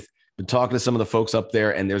 30th. Been talking to some of the folks up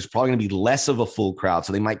there, and there's probably going to be less of a full crowd,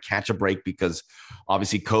 so they might catch a break because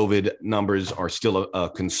obviously COVID numbers are still a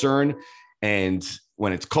concern. And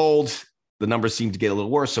when it's cold, the numbers seem to get a little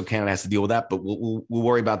worse, so Canada has to deal with that. But we'll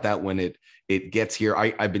worry about that when it gets here.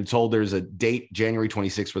 I've been told there's a date, January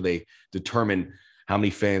 26th, where they determine how many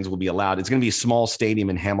fans will be allowed. It's going to be a small stadium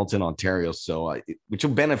in Hamilton, Ontario, so which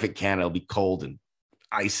will benefit Canada. It'll be cold and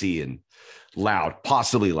icy and loud,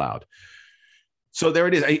 possibly loud. So there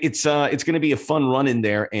it is. It's going to be a fun run in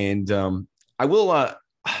there, and I will.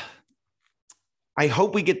 I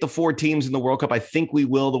hope we get the 4 teams in the World Cup. I think we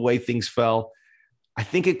will. The way things fell, I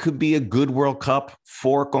think it could be a good World Cup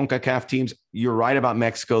for CONCACAF teams. You're right about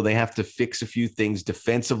Mexico. They have to fix a few things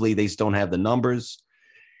defensively. They just don't have the numbers,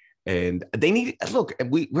 and they need. Look,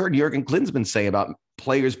 we heard Jurgen Klinsmann say about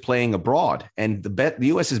players playing abroad, and the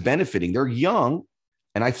U.S. is benefiting. They're young,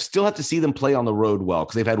 and I still have to see them play on the road well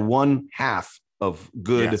because they've had one half of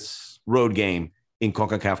good road game in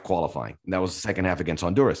CONCACAF qualifying. And that was the second half against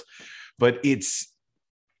Honduras. But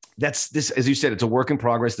that's this, as you said, it's a work in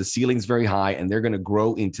progress. The ceiling's very high, and they're going to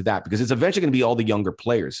grow into that because it's eventually going to be all the younger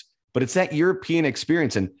players. But it's that European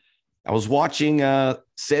experience. And I was watching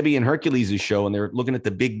Sebi and Hercules' show, and they're looking at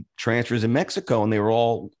the big transfers in Mexico, and they were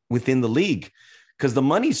all within the league because the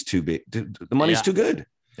money's too big. The money's too good.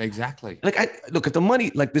 Exactly. Like I look at the money,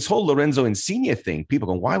 like this whole Lorenzo Insigne thing. People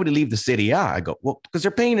go, why would he leave the Serie A? I go, well, because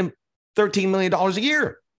they're paying him $13 million a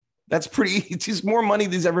year. That's pretty. It's just more money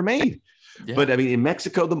than he's ever made. Yeah. But I mean, in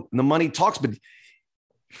Mexico, the money talks. But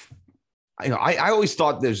I always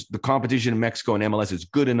thought there's the competition in Mexico and MLS is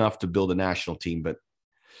good enough to build a national team. But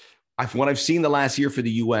what I've seen the last year for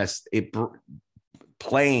the U.S.,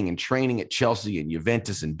 playing and training at Chelsea and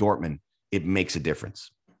Juventus and Dortmund, it makes a difference.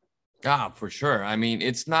 For sure. I mean,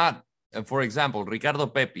 it's not, for example, Ricardo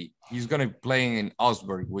Pepi, he's going to be playing in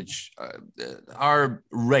Augsburg, which are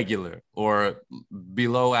regular or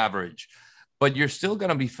below average, but you're still going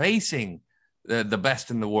to be facing the best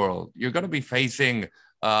in the world. You're going to be facing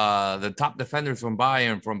the top defenders from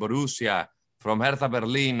Bayern, from Borussia, from Hertha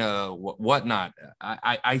Berlin, whatnot.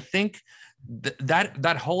 I think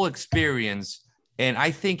that whole experience. And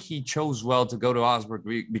I think he chose well to go to Augsburg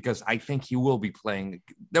because I think he will be playing.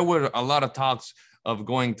 There were a lot of talks of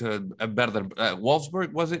going to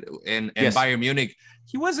Wolfsburg, was it? And yes. Bayern Munich.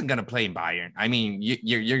 He wasn't going to play in Bayern. I mean,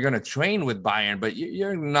 you're going to train with Bayern, but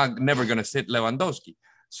you're never going to sit Lewandowski.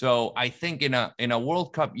 So I think in a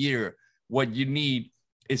World Cup year, what you need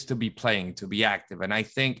is to be playing, to be active. And I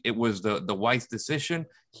think it was the wise decision.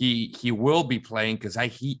 He will be playing because I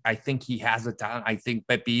think he has the talent. I think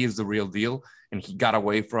Pepe is the real deal, and he got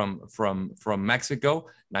away from Mexico,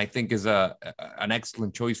 and I think is an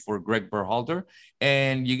excellent choice for Greg Berhalter.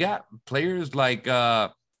 And you got players like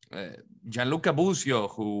Gianluca Busio,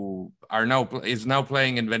 who is now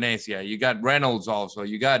playing in Venezia. You got Reynolds also.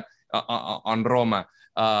 You got on Roma.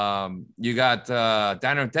 You got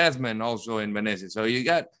Tanner Tasman also in Venezia. So you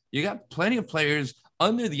got plenty of players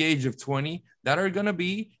under the age of 20 that are going to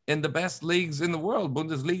be in the best leagues in the world,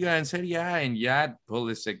 Bundesliga and Serie A, and Yad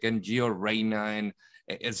Pulisic and Gio Reyna and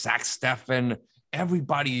Zach Steffen.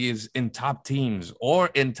 Everybody is in top teams or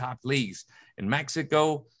in top leagues. In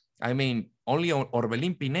Mexico, I mean, only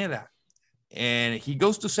Orbelín Pineda, and he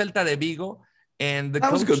goes to Celta de Vigo. And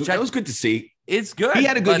that was good. That was good to see. It's good. He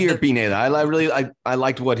had a good year, Pineda. I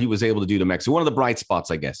liked what he was able to do to Mexico. One of the bright spots,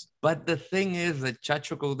 I guess. But the thing is that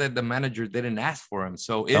Chacho, that the manager didn't ask for him.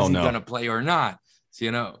 So is he going to play or not?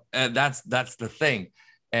 So, that's the thing.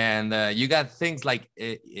 And you got things like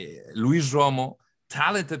Luis Romo,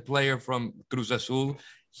 talented player from Cruz Azul.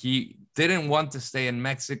 He didn't want to stay in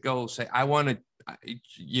Mexico, say, I want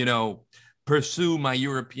to, pursue my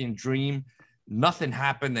European dream. Nothing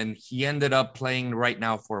happened, and he ended up playing right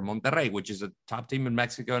now for Monterrey, which is a top team in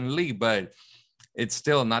Mexico in the league, but it's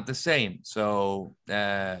still not the same. So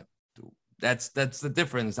that's the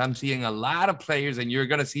difference. I'm seeing a lot of players, and you're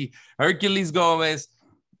gonna see Hercules Gomez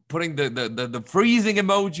putting the freezing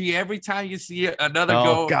emoji every time you see another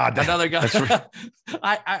goal. God, another guy.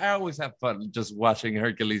 Right. I always have fun just watching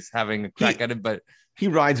Hercules having a crack at it, but he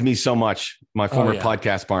rides me so much. My former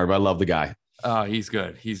podcast partner, but I love the guy. Oh, he's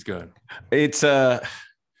good. He's good. It's but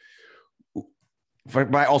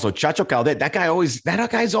also Chacho Caldet. That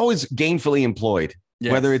guy's always gainfully employed.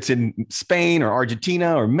 Yes. Whether it's in Spain or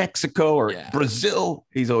Argentina or Mexico or Brazil,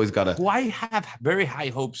 he's always got a. Who I have very high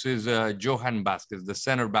hopes is Johan Vazquez, the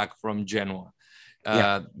center back from Genoa,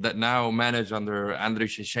 that now managed under Andriy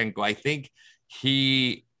Shevchenko. I think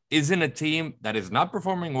he is in a team that is not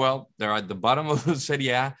performing well. They're at the bottom of the Serie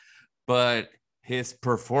A, but his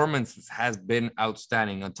performance has been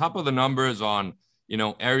outstanding. On top of the numbers on,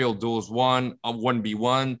 aerial duels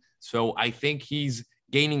 1v1. So I think he's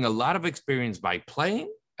gaining a lot of experience by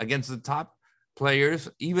playing against the top players,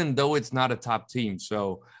 even though it's not a top team.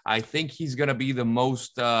 So I think he's going to be the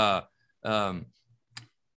most, I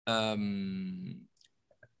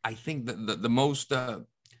think the most,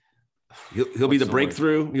 He'll be the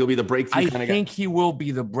breakthrough. Word? He'll be the breakthrough kind of guy. I think he will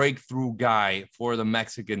be the breakthrough guy for the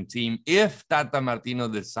Mexican team if Tata Martino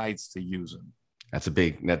decides to use him. That's up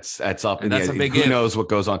in And that's the a big who if. knows what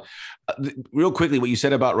goes on. Real quickly, what you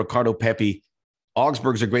said about Ricardo Pepi,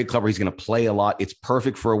 Augsburg's a great club where he's going to play a lot. It's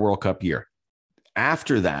perfect for a World Cup year.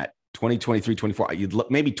 After that, 2023, 24, you'd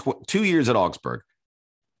maybe 2 years at Augsburg,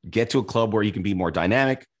 get to a club where you can be more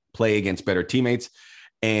dynamic, play against better teammates.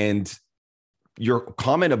 And your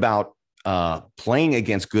comment about playing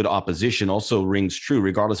against good opposition also rings true,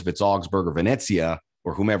 regardless if it's Augsburg or Venezia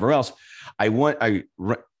or whomever else.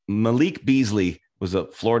 Malik Beasley was a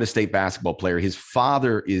Florida State basketball player. His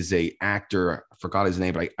father is a actor. I forgot his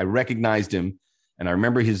name, but I recognized him. And I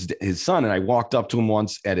remember his son. And I walked up to him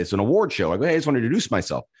once at an award show. I go, hey, I just want to introduce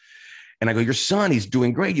myself. And I go, your son, he's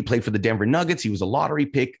doing great. He played for the Denver Nuggets. He was a lottery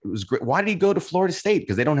pick. It was great. Why did he go to Florida State?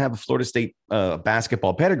 Because they don't have a Florida State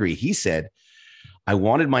basketball pedigree. He said, I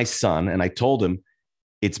wanted my son, and I told him,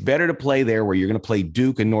 it's better to play there where you're going to play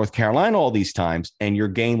Duke and North Carolina all these times, and your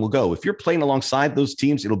game will go. If you're playing alongside those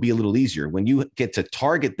teams, it'll be a little easier. When you get to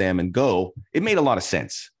target them and go, it made a lot of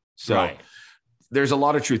sense. So There's a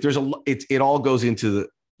lot of truth. It all goes into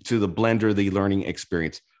the blender, the learning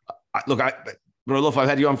experience. Rodolfo, I've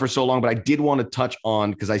had you on for so long, but I did want to touch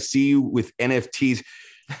on, because I see you with NFTs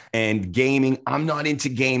and gaming. I'm not into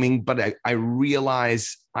gaming, but I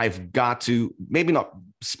realize I've got to maybe not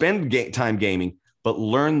spend time gaming, but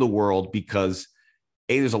learn the world, because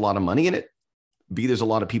A, there's a lot of money in it. B, there's a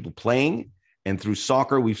lot of people playing. And through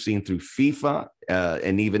soccer, we've seen through FIFA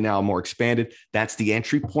and even now more expanded, that's the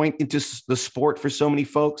entry point into the sport for so many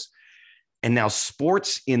folks. And now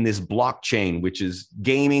sports in this blockchain, which is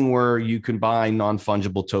gaming where you can buy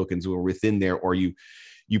non-fungible tokens or within there, or you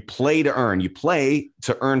play to earn. You play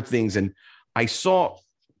to earn things. And I saw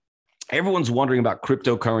everyone's wondering about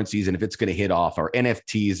cryptocurrencies and if it's going to hit off, or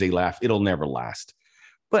NFTs. They laugh. It'll never last.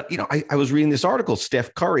 But, I was reading this article,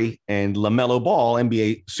 Steph Curry and LaMelo Ball,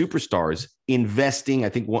 NBA superstars, investing. I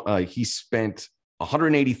think he spent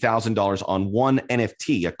 $180,000 on one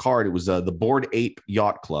NFT, a card. It was the Bored Ape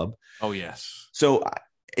Yacht Club. Oh, yes. So,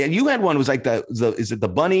 and you had one, it was like is it the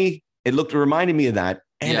bunny? It reminded me of that.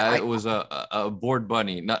 And it was a bored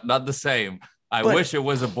bunny, not the same. I wish it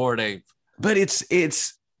was a bored ape. But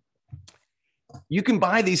it's you can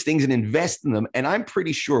buy these things and invest in them. And I'm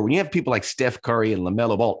pretty sure when you have people like Steph Curry and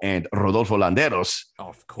LaMelo Ball and Rodolfo Landeros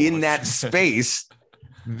in that space,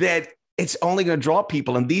 that it's only going to draw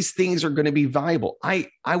people, and these things are going to be valuable.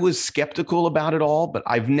 I was skeptical about it all, but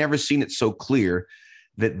I've never seen it so clear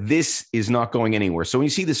that this is not going anywhere. So when you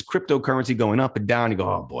see this cryptocurrency going up and down, you go,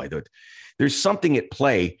 oh boy, there's something at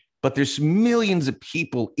play, but there's millions of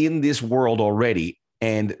people in this world already,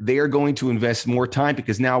 and they are going to invest more time,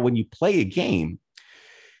 because now when you play a game,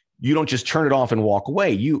 you don't just turn it off and walk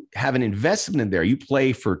away. You have an investment in there. You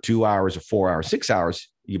play for 2 hours or 4 hours, 6 hours.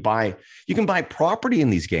 You can buy property in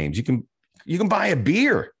these games. You can buy a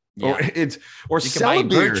beer, or sell a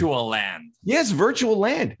beer. Virtual land. Yes, virtual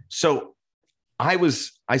land. So I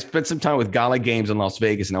spent some time with Gala Games in Las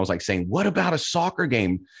Vegas, and I was like saying, what about a soccer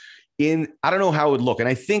game? I don't know how it would look. And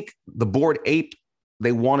I think the Bored Ape,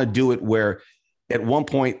 they want to do it where at one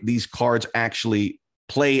point these cards actually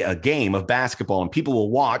play a game of basketball and people will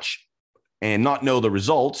watch and not know the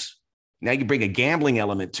results. Now you bring a gambling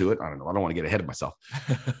element to it. I don't know. I don't want to get ahead of myself.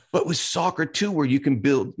 But with soccer too, where you can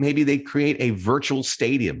build, maybe they create a virtual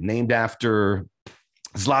stadium named after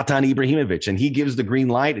Zlatan Ibrahimovic, and he gives the green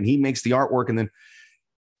light and he makes the artwork. And then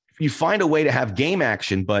you find a way to have game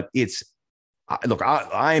action, but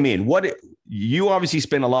I'm in. You obviously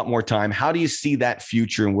spend a lot more time. How do you see that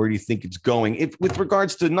future, and where do you think it's going? With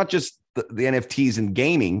regards to not just the NFTs and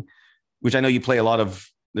gaming, which I know you play a lot of,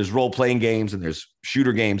 there's role-playing games and there's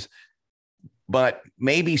shooter games, but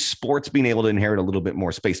maybe sports being able to inherit a little bit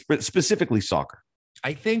more space, but specifically soccer.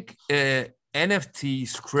 I think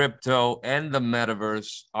NFTs, crypto, and the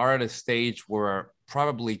metaverse are at a stage where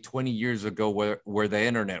probably 20 years ago where the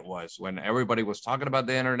internet was, when everybody was talking about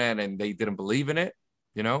the internet and they didn't believe in it.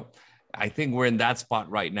 I think we're in that spot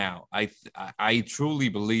right now. I truly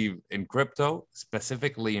believe in crypto,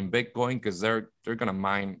 specifically in Bitcoin, because they're going to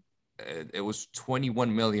mine. It was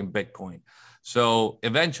 21 million Bitcoin. So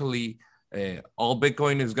eventually all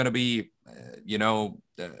Bitcoin is going to be,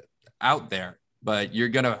 out there, but you're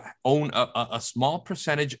going to own a small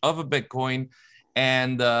percentage of a Bitcoin,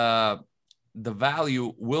 and the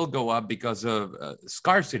value will go up because of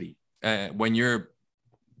scarcity. If you're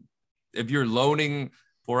loaning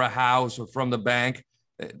for a house or from the bank,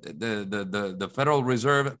 the Federal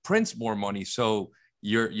Reserve prints more money, so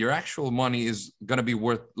your actual money is going to be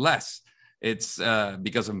worth less. It's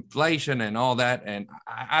because of inflation and all that, and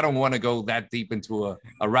I don't want to go that deep into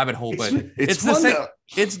a rabbit hole, but it's the same.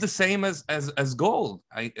 It's the same as gold.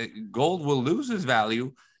 Gold will lose its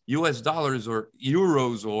value. US dollars or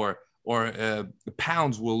euros or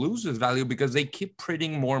pounds will lose its value because they keep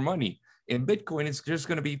printing more money. In Bitcoin, it's just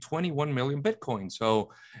going to be 21 million Bitcoin.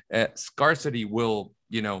 So scarcity will,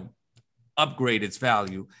 upgrade its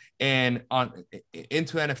value. And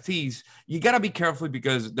into NFTs, you got to be careful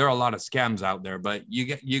because there are a lot of scams out there, but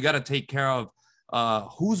you got to take care of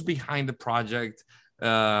who's behind the project,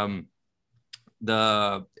 if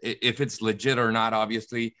it's legit or not,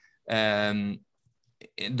 obviously, the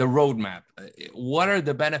roadmap. What are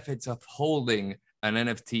the benefits of holding an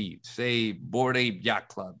NFT, say Bored Ape Yacht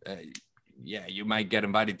Club? You might get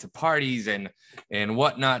invited to parties and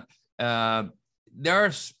whatnot. There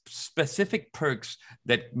are specific perks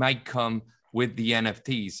that might come with the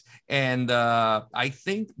NFTs. And I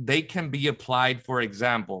think they can be applied. For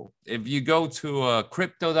example, if you go to a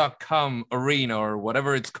crypto.com arena or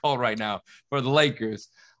whatever it's called right now for the Lakers,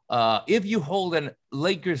 if you hold an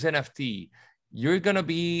Lakers NFT, you're going to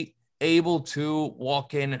be able to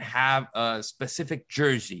walk in and have a specific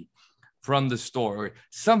jersey from the store,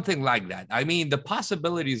 something like that. I mean, the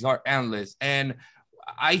possibilities are endless. And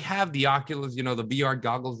I have the Oculus, the VR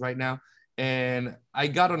goggles right now. And I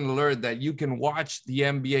got an alert that you can watch the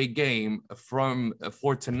NBA game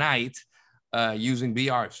for tonight using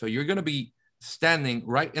VR. So you're going to be standing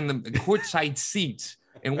right in the courtside seats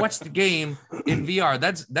and watch the game in VR.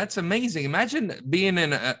 That's amazing. Imagine being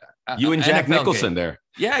in you and Jack NFL Nicholson game. there.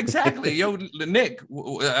 Yeah, exactly. Yo, Nick,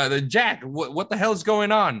 Jack, what the hell's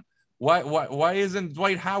going on? Why isn't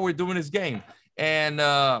Dwight Howard doing his game? And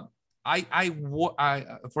for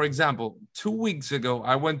example, 2 weeks ago,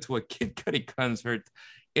 I went to a Kid Cudi concert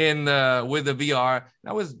with the VR.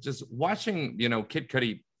 I was just watching, Kid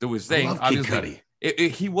Cudi do his thing. Obviously,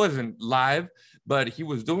 he wasn't live, but he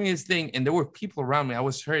was doing his thing, and there were people around me. I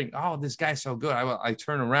was hearing, "Oh, this guy's so good." I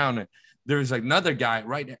turn around and there's another guy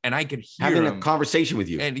right, and I could hear having him a conversation with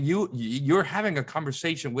you, and you're having a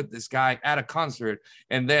conversation with this guy at a concert.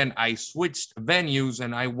 And then I switched venues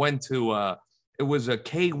and I went to it was a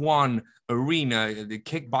K1 arena, the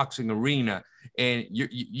kickboxing arena, and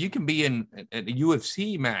you can be in a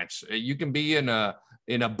UFC match, you can be in a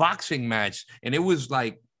boxing match, and it was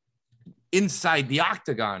like inside the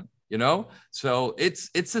octagon, So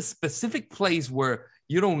it's a specific place where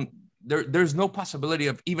there's no possibility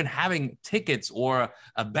of even having tickets or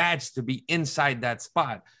a badge to be inside that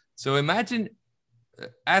spot. So imagine,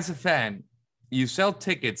 as a fan, you sell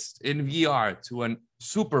tickets in VR to a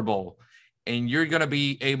Super Bowl, and you're going to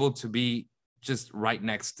be able to be just right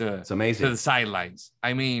next to the sidelines.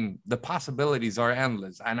 I mean, the possibilities are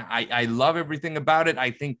endless, and I love everything about it. I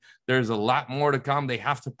think there's a lot more to come. They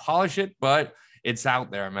have to polish it, but it's out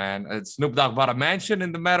there, man. Snoop Dogg bought a mansion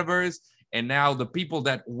in the Metaverse. And now the people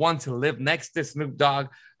that want to live next to Snoop Dogg,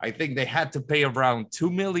 I think they had to pay around $2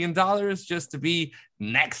 million just to be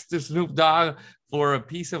next to Snoop Dogg for a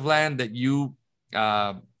piece of land that you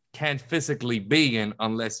can't physically be in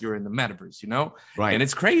unless you're in the Metaverse, Right. And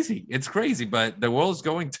it's crazy. It's crazy, but the world's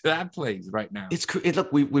going to that place right now.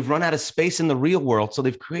 Look, we've run out of space in the real world. So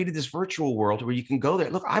they've created this virtual world where you can go there.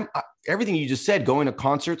 Look, everything you just said, going to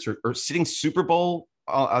concerts or sitting Super Bowl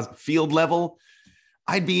field level,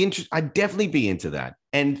 I'd definitely be into that.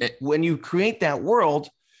 And when you create that world,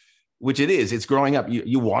 which it's growing up,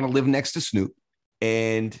 you want to live next to Snoop.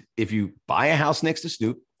 And if you buy a house next to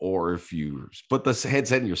Snoop, or if you put the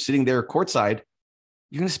headset and you're sitting there courtside,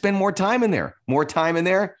 you're going to spend more time in there,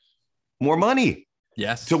 more money.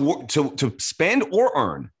 Yes. To spend or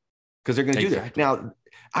earn, because they're going to do that. Now,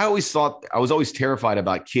 I was always terrified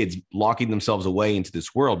about kids locking themselves away into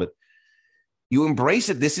this world, but you embrace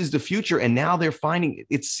it. This is the future. And now they're finding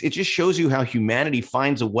it just shows you how humanity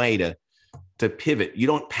finds a way to pivot. You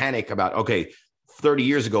don't panic about, okay, 30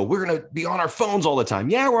 years ago, we're going to be on our phones all the time.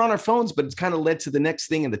 Yeah, we're on our phones, but it's kind of led to the next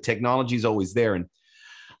thing, and the technology is always there. And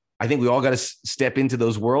I think we all got to step into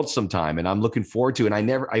those worlds sometime. And I'm looking forward to it.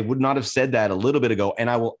 And I would not have said that a little bit ago. And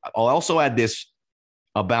I'll also add this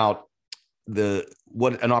about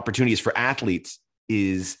what an opportunity is for athletes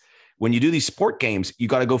is, when you do these sport games, you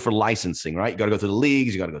got to go for licensing, right? You got to go to the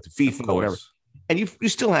leagues, you got to go to FIFA or whatever. And you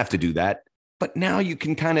still have to do that. But now you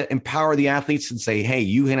can kind of empower the athletes and say, hey,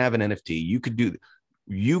 you can have an NFT. You can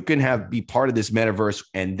be part of this metaverse.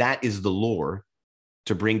 And that is the lure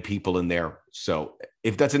to bring people in there. So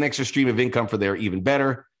if that's an extra stream of income for there, even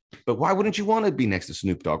better. But why wouldn't you want to be next to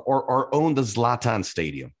Snoop Dogg or own the Zlatan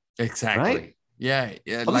Stadium? Exactly. Right? Yeah.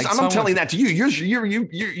 I'm telling that to you.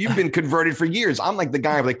 You've been converted for years. I'm like the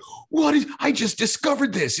guy. I'm like, I just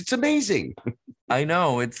discovered this. It's amazing. I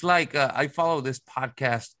know. It's like I follow this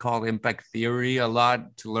podcast called Impact Theory a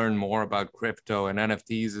lot to learn more about crypto and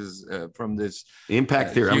NFTs. Is from this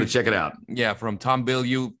Impact Theory. I'm going to check it out. Yeah, from Tom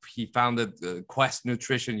Bilyeu. He founded Quest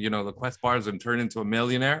Nutrition, the Quest bars, and turned into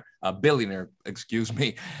a billionaire, excuse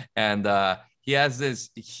me. And he has this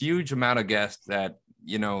huge amount of guests that,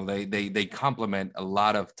 they complement a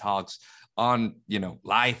lot of talks on,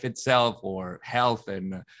 life itself or health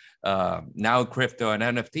and now crypto and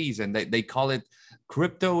NFTs. And they call it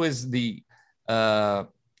crypto is the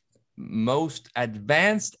most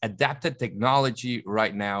advanced adapted technology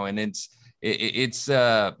right now. And it's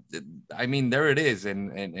I mean, there it is.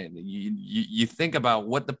 And you think about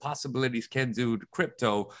what the possibilities can do to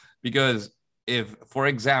crypto, because if, for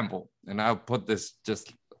example, and I'll put this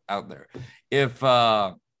just out there, if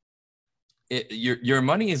your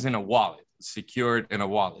money is in a wallet, secured in a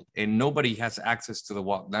wallet, and nobody has access to the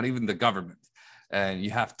wallet, not even the government, and you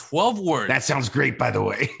have 12 words. That sounds great, by the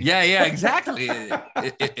way. Yeah, exactly.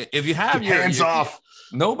 If you have your hands off,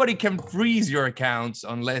 nobody can freeze your accounts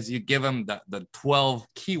unless you give them the 12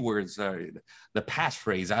 keywords, the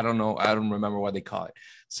passphrase. I don't remember what they call it.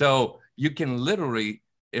 So you can literally,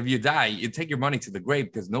 if you die, you take your money to the grave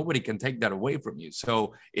because nobody can take that away from you.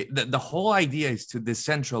 So the whole idea is to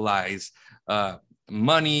decentralize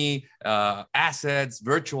money, assets,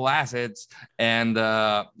 virtual assets, and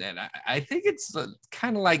I think it's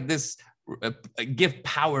kind of like this give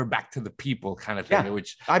power back to the people kind of thing. Yeah,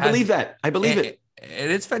 which I believe it.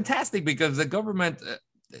 And it's fantastic because the government,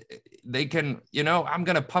 they can, I'm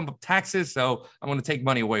going to pump up taxes, so I'm going to take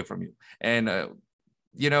money away from you. And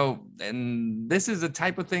and this is the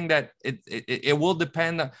type of thing that it will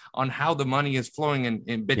depend on how the money is flowing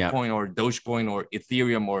in Bitcoin or Dogecoin or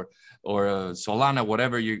Ethereum or Solana,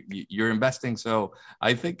 whatever you're investing. So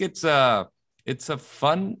I think it's a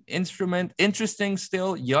fun instrument, interesting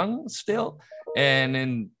still, young still. And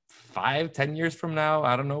in 5-10 years from now,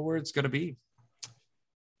 I don't know where it's going to be.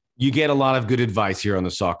 You get a lot of good advice here on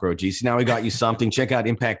the Soccer OG. So now we got you something. Check out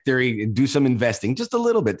Impact Theory and do some investing, just a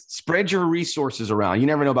little bit. Spread your resources around. You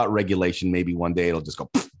never know about regulation. Maybe one day it'll just go.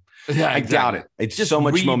 Yeah, I doubt it. It's just so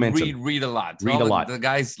much momentum. Read a lot. Read a lot. The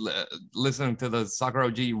guys listening to the Soccer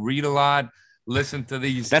OG, read a lot. Listen to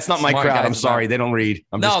these. That's not my crowd. I'm sorry. They don't read.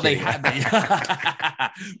 They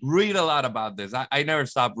read a lot about this. I never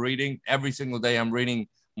stop reading. Every single day I'm reading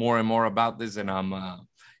more and more about this. And I'm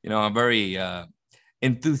very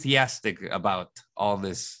enthusiastic about all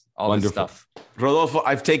this stuff. Rodolfo,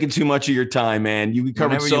 I've taken too much of your time, man. You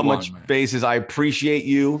covered so much bases. I appreciate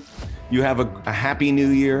you. You have a happy new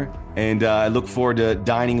year, and I look forward to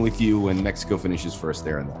dining with you when Mexico finishes first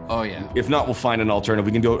there. Oh yeah. If not, we'll find an alternative.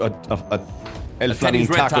 We can do a El Flamin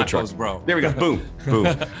taco truck, bro. There we go. Boom.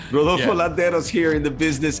 Rodolfo Landeros here in the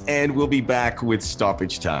business, and we'll be back with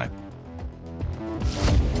Stoppage Time.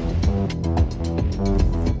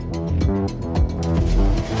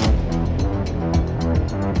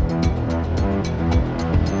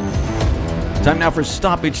 Time now for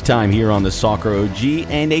Stoppage Time here on the Soccer OG,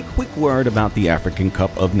 and a quick word about the African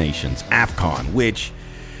Cup of Nations, AFCON, which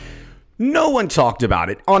no one talked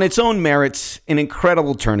about it. On its own merits, an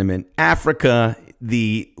incredible tournament. Africa,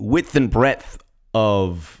 the width and breadth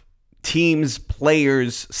of teams,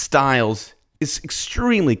 players, styles is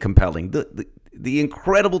extremely compelling. The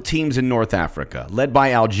incredible teams in North Africa, led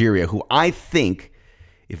by Algeria, who I think,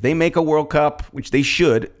 if they make a World Cup, which they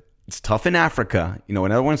should, it's tough in Africa.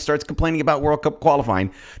 When everyone starts complaining about World Cup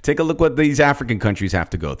qualifying, take a look what these African countries have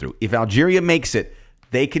to go through. If Algeria makes it,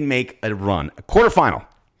 they can make a run. A quarterfinal.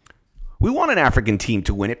 We want an African team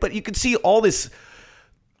to win it, but you can see all this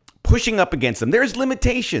pushing up against them. There's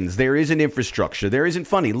limitations. There isn't infrastructure. There isn't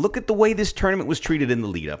funding. Look at the way this tournament was treated in the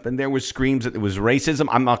lead up. And there was screams that there was racism.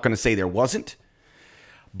 I'm not going to say there wasn't.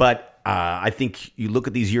 But I think you look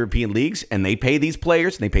at these European leagues, and they pay these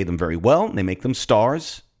players, and they pay them very well, and they make them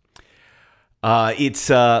stars. It's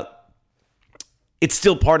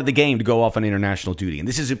still part of the game to go off on international duty. And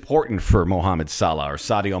this is important for Mohamed Salah or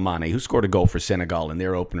Sadio Mane, who scored a goal for Senegal in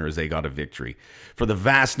their opener as they got a victory. For the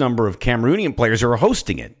vast number of Cameroonian players who are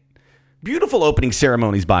hosting it. Beautiful opening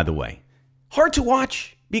ceremonies, by the way. Hard to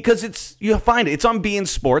watch because you find it. It's on beIN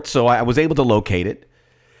Sports, so I was able to locate it.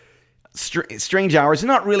 Strange hours,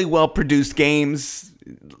 not really well-produced games.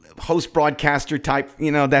 Host broadcaster type,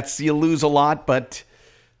 you lose a lot, but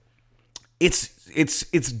it's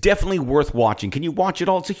definitely worth watching. Can you watch it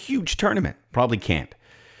all? It's a huge tournament. Probably can't.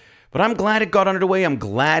 But I'm glad it got underway. I'm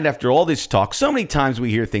glad after all this talk. So many times we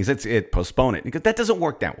hear things, postpone it. Because that doesn't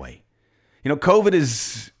work that way. COVID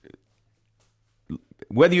is,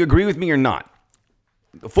 whether you agree with me or not,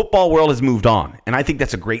 the football world has moved on. And I think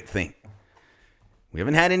that's a great thing. We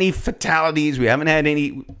haven't had any fatalities. We haven't had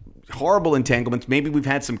any horrible entanglements. Maybe we've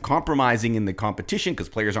had some compromising in the competition because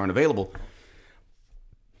players aren't available.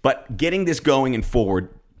 But getting this going and forward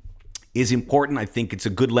is important. I think it's a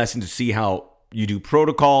good lesson to see how you do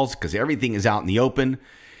protocols because everything is out in the open.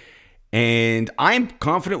 And I'm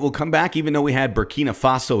confident we'll come back, even though we had Burkina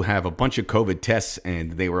Faso have a bunch of COVID tests,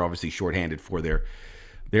 and they were obviously shorthanded for their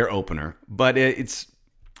opener. But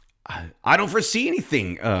I don't foresee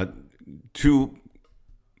anything too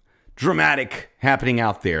dramatic happening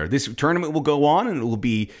out there. This tournament will go on, and it will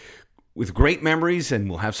be with great memories, and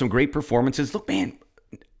we'll have some great performances. Look, man,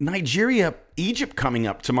 Nigeria, Egypt coming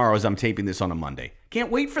up tomorrow as I'm taping this on a Monday.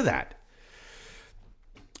 Can't wait for that.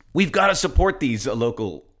 We've got to support these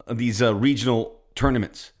regional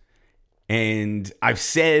tournaments. And I've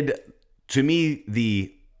said, to me,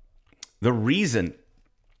 the reason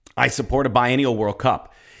I support a biennial World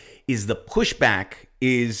Cup is the pushback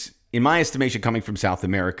is, in my estimation, coming from South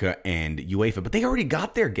America and UEFA. But they already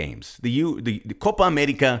got their games. The Copa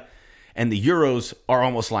America and the Euros are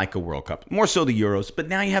almost like a World Cup. More so the Euros. But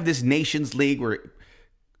now you have this Nations League where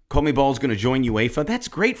CONMEBOL is going to join UEFA. That's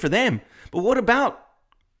great for them. But what about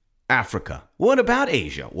Africa? What about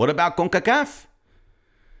Asia? What about CONCACAF?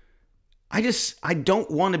 I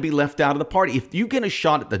don't want to be left out of the party. If you get a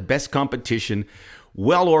shot at the best competition,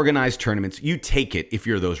 well-organized tournaments, you take it if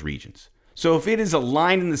you're those regions. So if it is a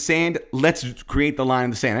line in the sand, let's create the line in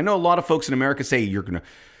the sand. I know a lot of folks in America say you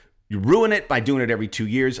ruin it by doing it every 2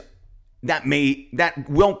 years. That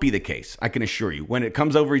won't be the case, I can assure you. When it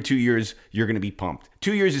comes over 2 years, you're going to be pumped.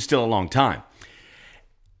 2 years is still a long time.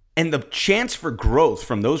 And the chance for growth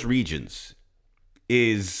from those regions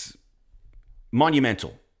is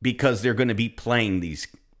monumental because they're going to be playing these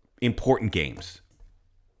important games.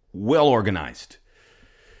 Well organized.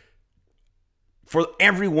 For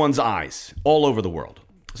everyone's eyes all over the world.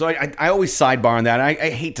 So I always sidebar on that. I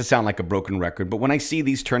hate to sound like a broken record, but when I see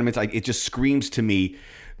these tournaments, it just screams to me,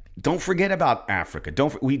 don't forget about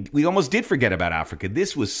Africa. We almost did forget about Africa.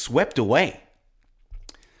 This was swept away.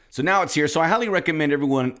 So now it's here. So I highly recommend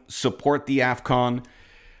everyone support the AFCON.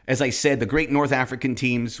 As I said, the great North African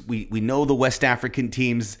teams, we know the West African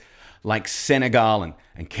teams like Senegal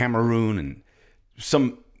and Cameroon and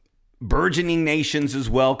some burgeoning nations as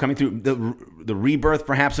well coming through. The rebirth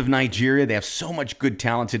perhaps of Nigeria. They have so much good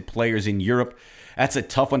talented players in Europe. That's a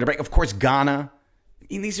tough one to break. Of course, Ghana.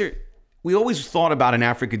 I mean, we always thought about an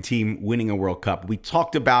African team winning a World Cup. We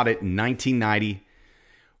talked about it in 1990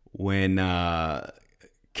 when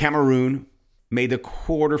Cameroon made the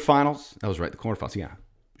quarterfinals. That was right, the quarterfinals, yeah.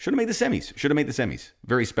 Should have made the semis.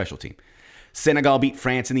 Very special team. Senegal beat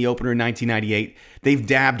France in the opener in 1998. They've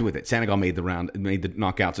dabbed with it. Senegal made the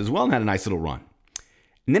knockouts as well and had a nice little run.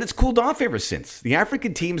 And then it's cooled off ever since. The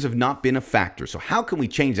African teams have not been a factor. So how can we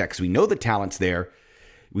change that? Because we know the talent's there.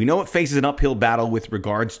 We know it faces an uphill battle with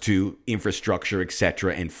regards to infrastructure,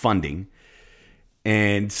 etc., and funding.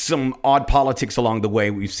 And some odd politics along the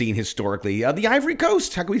way we've seen historically. The Ivory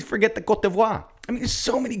Coast, how can we forget the Côte d'Ivoire? I mean, there's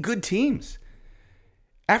so many good teams.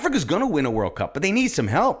 Africa's going to win a World Cup, but they need some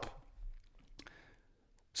help.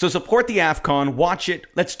 So support the AFCON, watch it.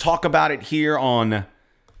 Let's talk about it here on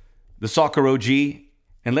the Soccer OG,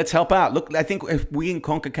 and let's help out. Look, I think if we in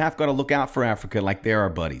CONCACAF got to look out for Africa like they're our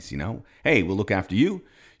buddies, you know? Hey, we'll look after you.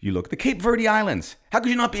 You look at the Cape Verde Islands. How could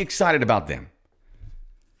you not be excited about them?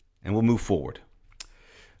 And we'll move forward.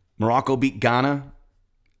 Morocco beat Ghana.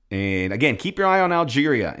 And again, keep your eye on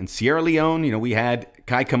Algeria and Sierra Leone. You know, we had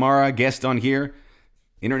Kai Kamara, guest on here,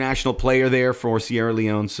 international player there for Sierra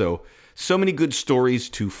Leone. So many good stories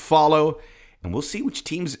to follow. And we'll see which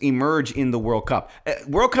teams emerge in the World Cup.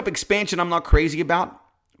 World Cup expansion, I'm not crazy about.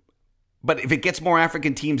 But if it gets more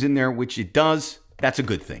African teams in there, which it does, that's a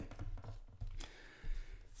good thing.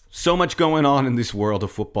 So much going on in this world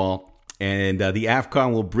of football. And the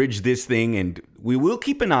AFCON will bridge this thing, and we will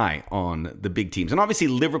keep an eye on the big teams. And obviously,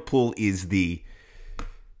 Liverpool is the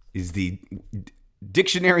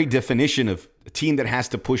dictionary definition of a team that has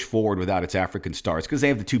to push forward without its African stars because they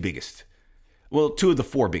have the two biggest. Well, two of the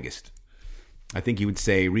four biggest. I think you would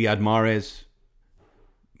say Riyad Mahrez,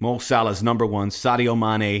 Mo Salah's number one, Sadio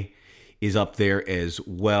Mane is up there as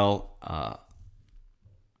well.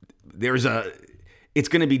 It's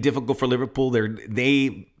going to be difficult for Liverpool.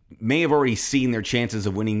 They may have already seen their chances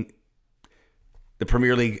of winning the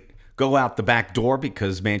Premier League go out the back door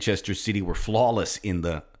because Manchester City were flawless in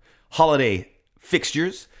the holiday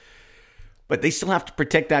fixtures. But they still have to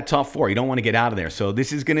protect that top four. You don't want to get out of there. So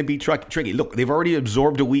this is going to be tricky. Look, they've already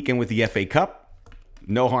absorbed a weekend with the FA Cup.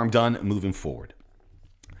 No harm done moving forward.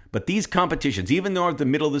 But these competitions, even though at the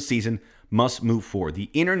middle of the season, must move forward. The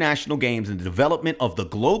international games and the development of the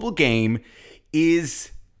global game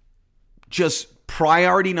is just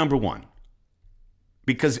priority number one,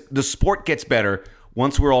 because the sport gets better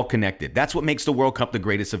once we're all connected. That's what makes the World Cup the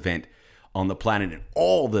greatest event on the planet, and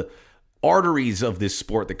all the arteries of this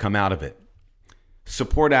sport that come out of it.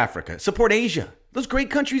 Support Africa. Support Asia. Those great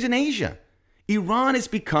countries in Asia. Iran is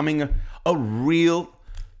becoming a real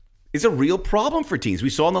problem for teams. We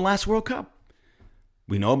saw in the last World Cup.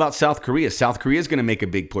 We know about South Korea. South Korea is going to make a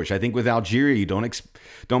big push. I think with Algeria, you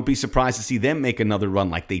don't be surprised to see them make another run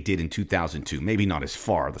like they did in 2002. Maybe not as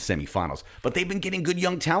far, the semifinals, but they've been getting good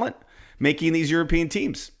young talent making these European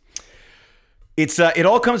teams. It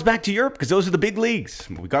all comes back to Europe because those are the big leagues.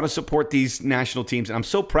 We got to support these national teams. And I'm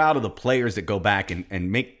so proud of the players that go back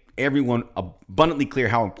and make everyone abundantly clear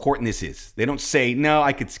how important this is. They don't say, no,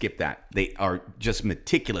 I could skip that. They are just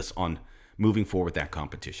meticulous on moving forward with that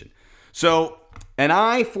competition. So an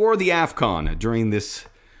eye for the AFCON during this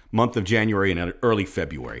month of January and early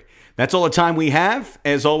February. That's all the time we have.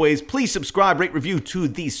 As always, please subscribe, rate, review to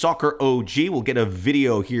the Soccer OG. We'll get a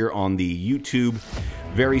video here on the YouTube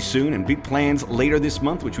very soon, and big plans later this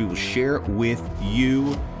month, which we will share with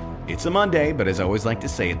you. It's a Monday, but as I always like to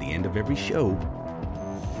say at the end of every show,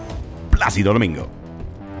 Plácido Domingo.